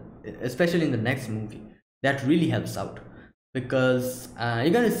especially in the next movie. That really helps out, because you're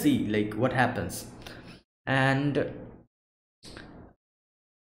gonna see like what happens. And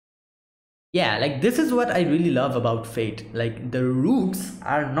yeah, like this is what I really love about Fate. Like the roots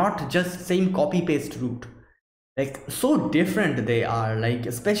are not just same copy paste root, like so different they are, like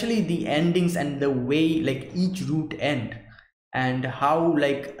especially the endings and the way like each root end, and how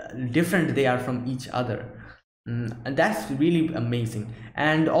like different they are from each other. And that's really amazing.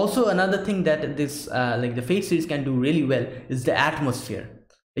 And also another thing that this like the Fate series can do really well is the atmosphere.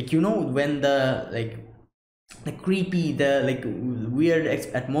 Like, you know, when the creepy, the like weird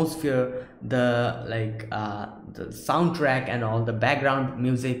atmosphere, the like the soundtrack and all the background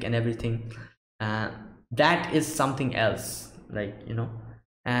music and everything, uh, that is something else, like, you know.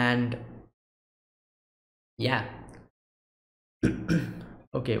 And yeah.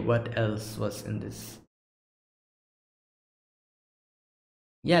 Okay, what else was in this?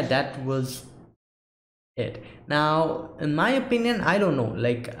 Yeah, that was it. Now in my opinion, I don't know,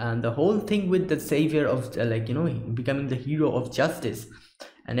 like the whole thing with the savior of like, you know, becoming the hero of justice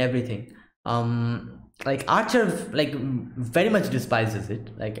and everything, like Archer like very much despises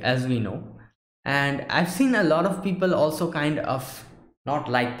it, like as we know. And I've seen a lot of people also kind of not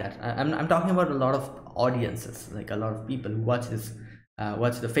like that. I'm talking about a lot of audiences, like a lot of people who watch this,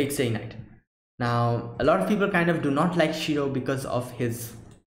 watch the Fate Stay Night. Now a lot of people kind of do not like Shiro because of his,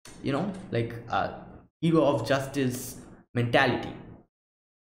 you know, like hero of justice mentality.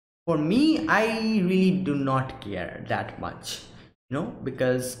 For me, I really do not care that much, you know,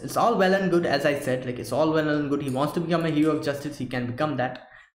 because it's all well and good, as I said, like it's all well and good, he wants to become a hero of justice, he can become that.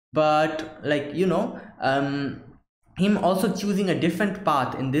 But like, you know, him also choosing a different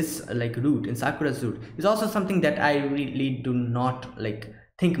path in this like route, in Sakura's route, is also something that I really do not like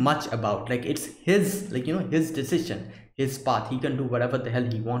think much about. Like it's his, like, you know, his decision, his path, he can do whatever the hell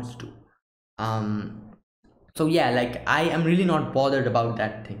he wants to. So yeah, like I am really not bothered about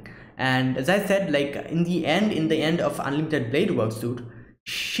that thing. And as I said, like in the end of Unlimited Blade Works suit,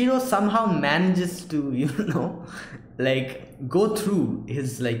 Shiro somehow manages to you know, like go through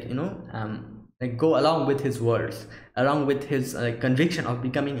his, like, you know, like go along with his words, along with his conviction of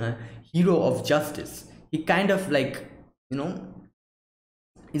becoming a hero of justice. He kind of like, you know,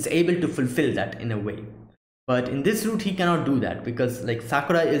 is able to fulfill that in a way. But in this route he cannot do that, because like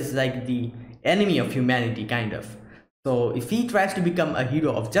Sakura is like the enemy of humanity kind of. So if he tries to become a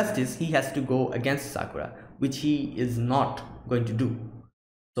hero of justice, he has to go against Sakura, which he is not going to do.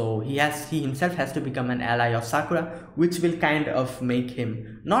 So he himself has to become an ally of Sakura, which will kind of make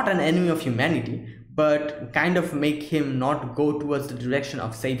him not an enemy of humanity, but kind of make him not go towards the direction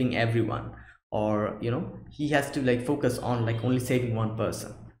of saving everyone. Or, you know, he has to like focus on like only saving one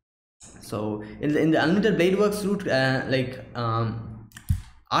person. So in the Unlimited Blade Works route,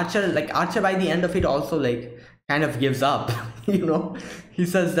 Archer by the end of it also like kind of gives up. You know, he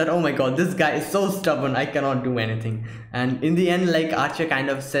says that, oh my god, this guy is so stubborn, I cannot do anything. And in the end, like Archer kind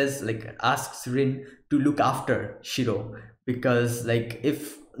of says, like asks Rin to look after Shiro, because like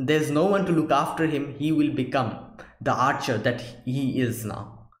if there's no one to look after him, he will become the Archer that he is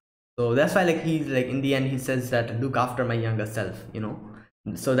now. So that's why like he's like in the end he says that look after my younger self, you know,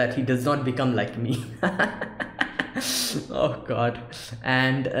 so that he does not become like me. Oh god.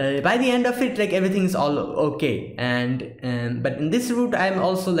 And by the end of it, like everything's all okay. And but in this route, I'm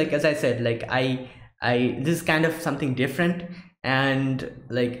also like, as I said, like I this is kind of something different. And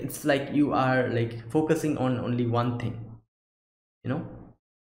like it's like you are like focusing on only one thing, you know.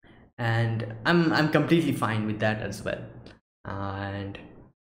 And I'm completely fine with that as well. And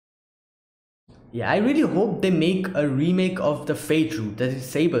yeah, I really hope they make a remake of the Fate route, that is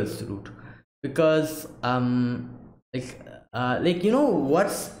Saber's route, because like you know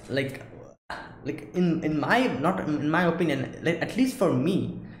what's like in my, not in my opinion, like at least for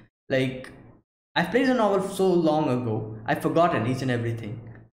me, like I've played the novel so long ago, I've forgotten each and everything,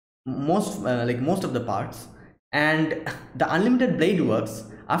 most of the parts. And the Unlimited Blade Works,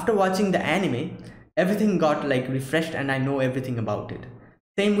 after watching the anime, everything got like refreshed and I know everything about it.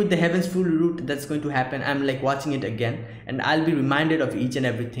 Same with the Heaven's Full route that's going to happen. I'm like watching it again and I'll be reminded of each and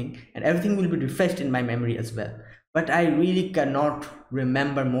everything will be refreshed in my memory as well. But I really cannot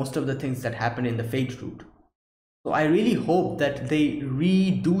remember most of the things that happen in the Fate route. So I really hope that they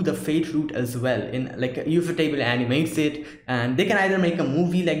redo the Fate route as well, in like Ufotable animates it, and they can either make a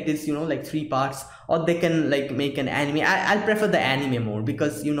movie like this, you know, like 3 parts, or they can like make an anime. I'll prefer the anime more,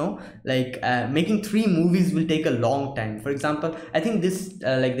 because you know, like making 3 movies will take a long time. For example, I think this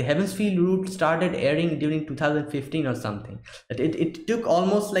like the Heaven's Field route started airing during 2015 or something. But it took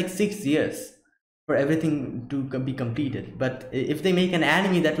almost like 6 years for everything to be completed. But if they make an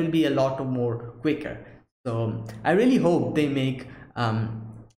anime, that will be a lot more quicker. So I really hope they make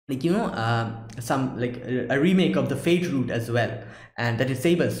like you know some like a remake of the Fate route as well, and that is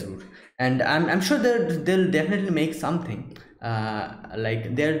Saber's route. And I'm sure they'll definitely make something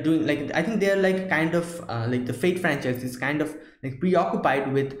like they're doing, like I think they're like kind of like the Fate franchise is kind of like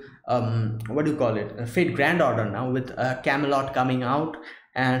preoccupied with what do you call it, Fate Grand Order now, with Camelot coming out,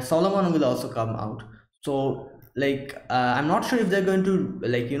 and Solomon will also come out. So like I'm not sure if they're going to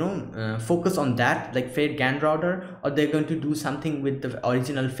like you know focus on that, like Fate Grand Order, or they're going to do something with the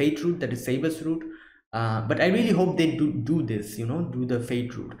original Fate route, that is Saber's route. But I really hope they do this, you know, do the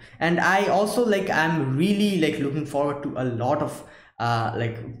Fate route. And I also like, I'm really like looking forward to a lot of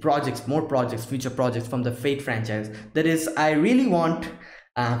like projects, more projects, future projects from the Fate franchise. That is, I really want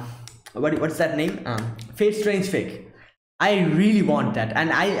what's that name, Fate Strange Fake. I really want that.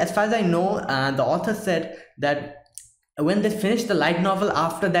 And I, as far as I know, the author said that when they finish the light novel,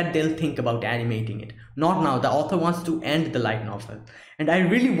 after that they'll think about animating it. Not now. The author wants to end the light novel. And I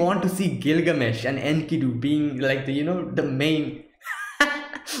really want to see Gilgamesh and Enkidu being like the, you know, the main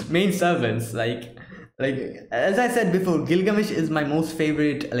main servants. Like as I said before, Gilgamesh is my most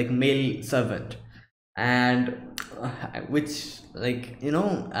favorite like male servant. And which like you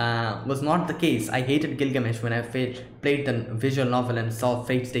know was not the case. I hated Gilgamesh when I played the visual novel and saw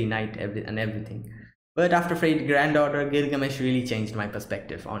Fate's Day Night and everything. But after Fate Grand Order, Gilgamesh really changed my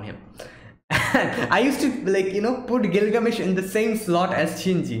perspective on him. I used to like you know put Gilgamesh in the same slot as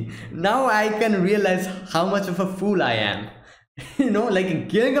Shinji. Now I can realize how much of a fool I am. You know, like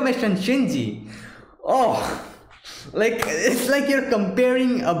Gilgamesh and Shinji. Oh, like it's like you're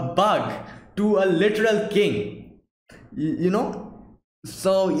comparing a bug to a literal king. You know.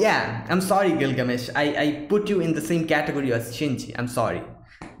 So yeah, I'm sorry Gilgamesh, I put you in the same category as Shinji. I'm sorry,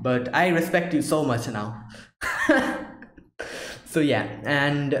 but I respect you so much now. So yeah,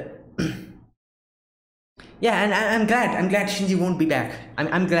 and yeah, and I'm glad Shinji won't be back.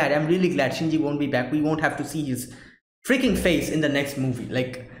 I'm really glad Shinji won't be back. We won't have to see his freaking face in the next movie.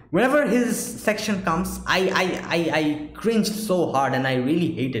 Like whenever his section comes, I cringed so hard and I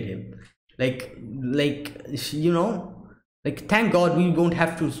really hated him. Like you know, like thank God we won't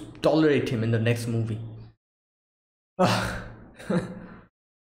have to tolerate him in the next movie.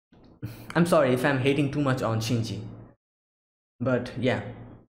 I'm sorry if I'm hating too much on Shinji, but yeah.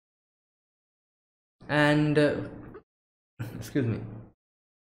 And excuse me.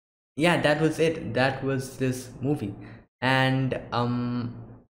 Yeah, that was it. That was this movie. And I'm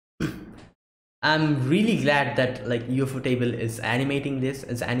really glad that like Ufotable is animating this,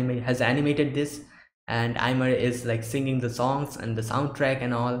 has animated this, and Aimer is like singing the songs and the soundtrack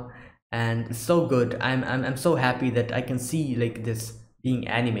and all, and it's so good. I'm so happy that I can see like this being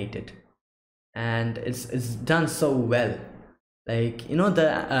animated, and it's done so well. Like, you know,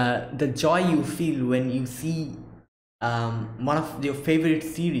 the joy you feel when you see one of your favorite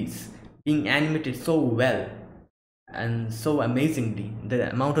series being animated so well and so amazingly,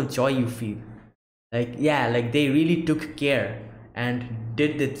 the amount of joy you feel. Like, yeah, like they really took care and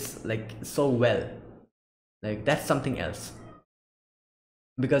did this like so well. Like, that's something else.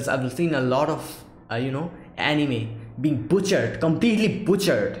 Because I've seen a lot of you know, anime being butchered, completely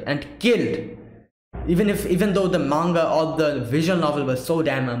butchered and killed. Even though the manga or the visual novel was so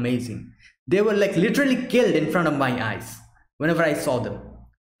damn amazing, they were like literally killed in front of my eyes whenever I saw them,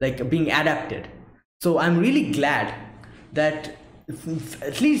 like being adapted. So I'm really glad that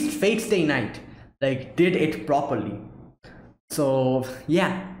at least Fate Stay Night like did it properly. So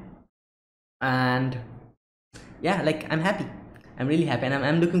yeah, and yeah, like I'm happy. I'm really happy, and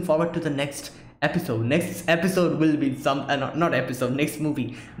I'm looking forward to the next episode. Next episode will be some not episode, next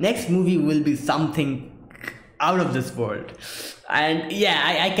movie. Next movie will be something out of this world. And yeah,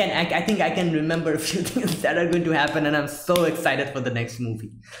 I think I can remember a few things that are going to happen, and I'm so excited for the next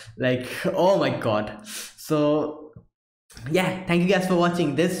movie. Like, oh my god. So yeah, thank you guys for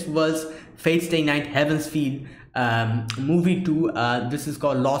watching. This was Fate Stay Night Heaven's Feel movie 2. This is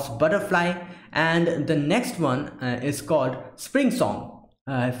called Lost Butterfly, and the next one is called Spring Song.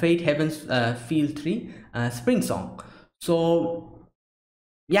 Fate Heaven's Feel 3 Spring Song. So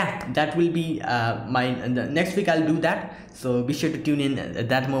yeah, that will be the next week I'll do that, so be sure to tune in at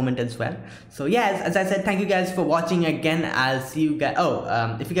that moment as well. So yeah, as I said, thank you guys for watching again. I'll see you guys.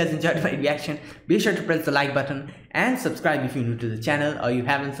 If you guys enjoyed my reaction, be sure to press the like button and subscribe if you're new to the channel or you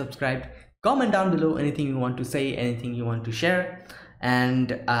haven't subscribed. Comment down below anything you want to say, anything you want to share,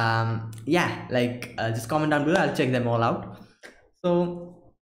 and yeah, like just comment down below. I'll check them all out. So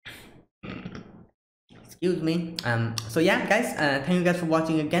excuse me. So yeah guys, thank you guys for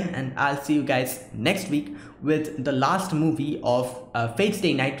watching again, and I'll see you guys next week with the last movie of Fate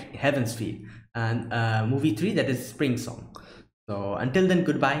Stay Night Heaven's Feel, and movie 3, that is Spring Song. So until then,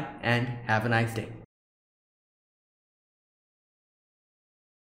 goodbye and have a nice day.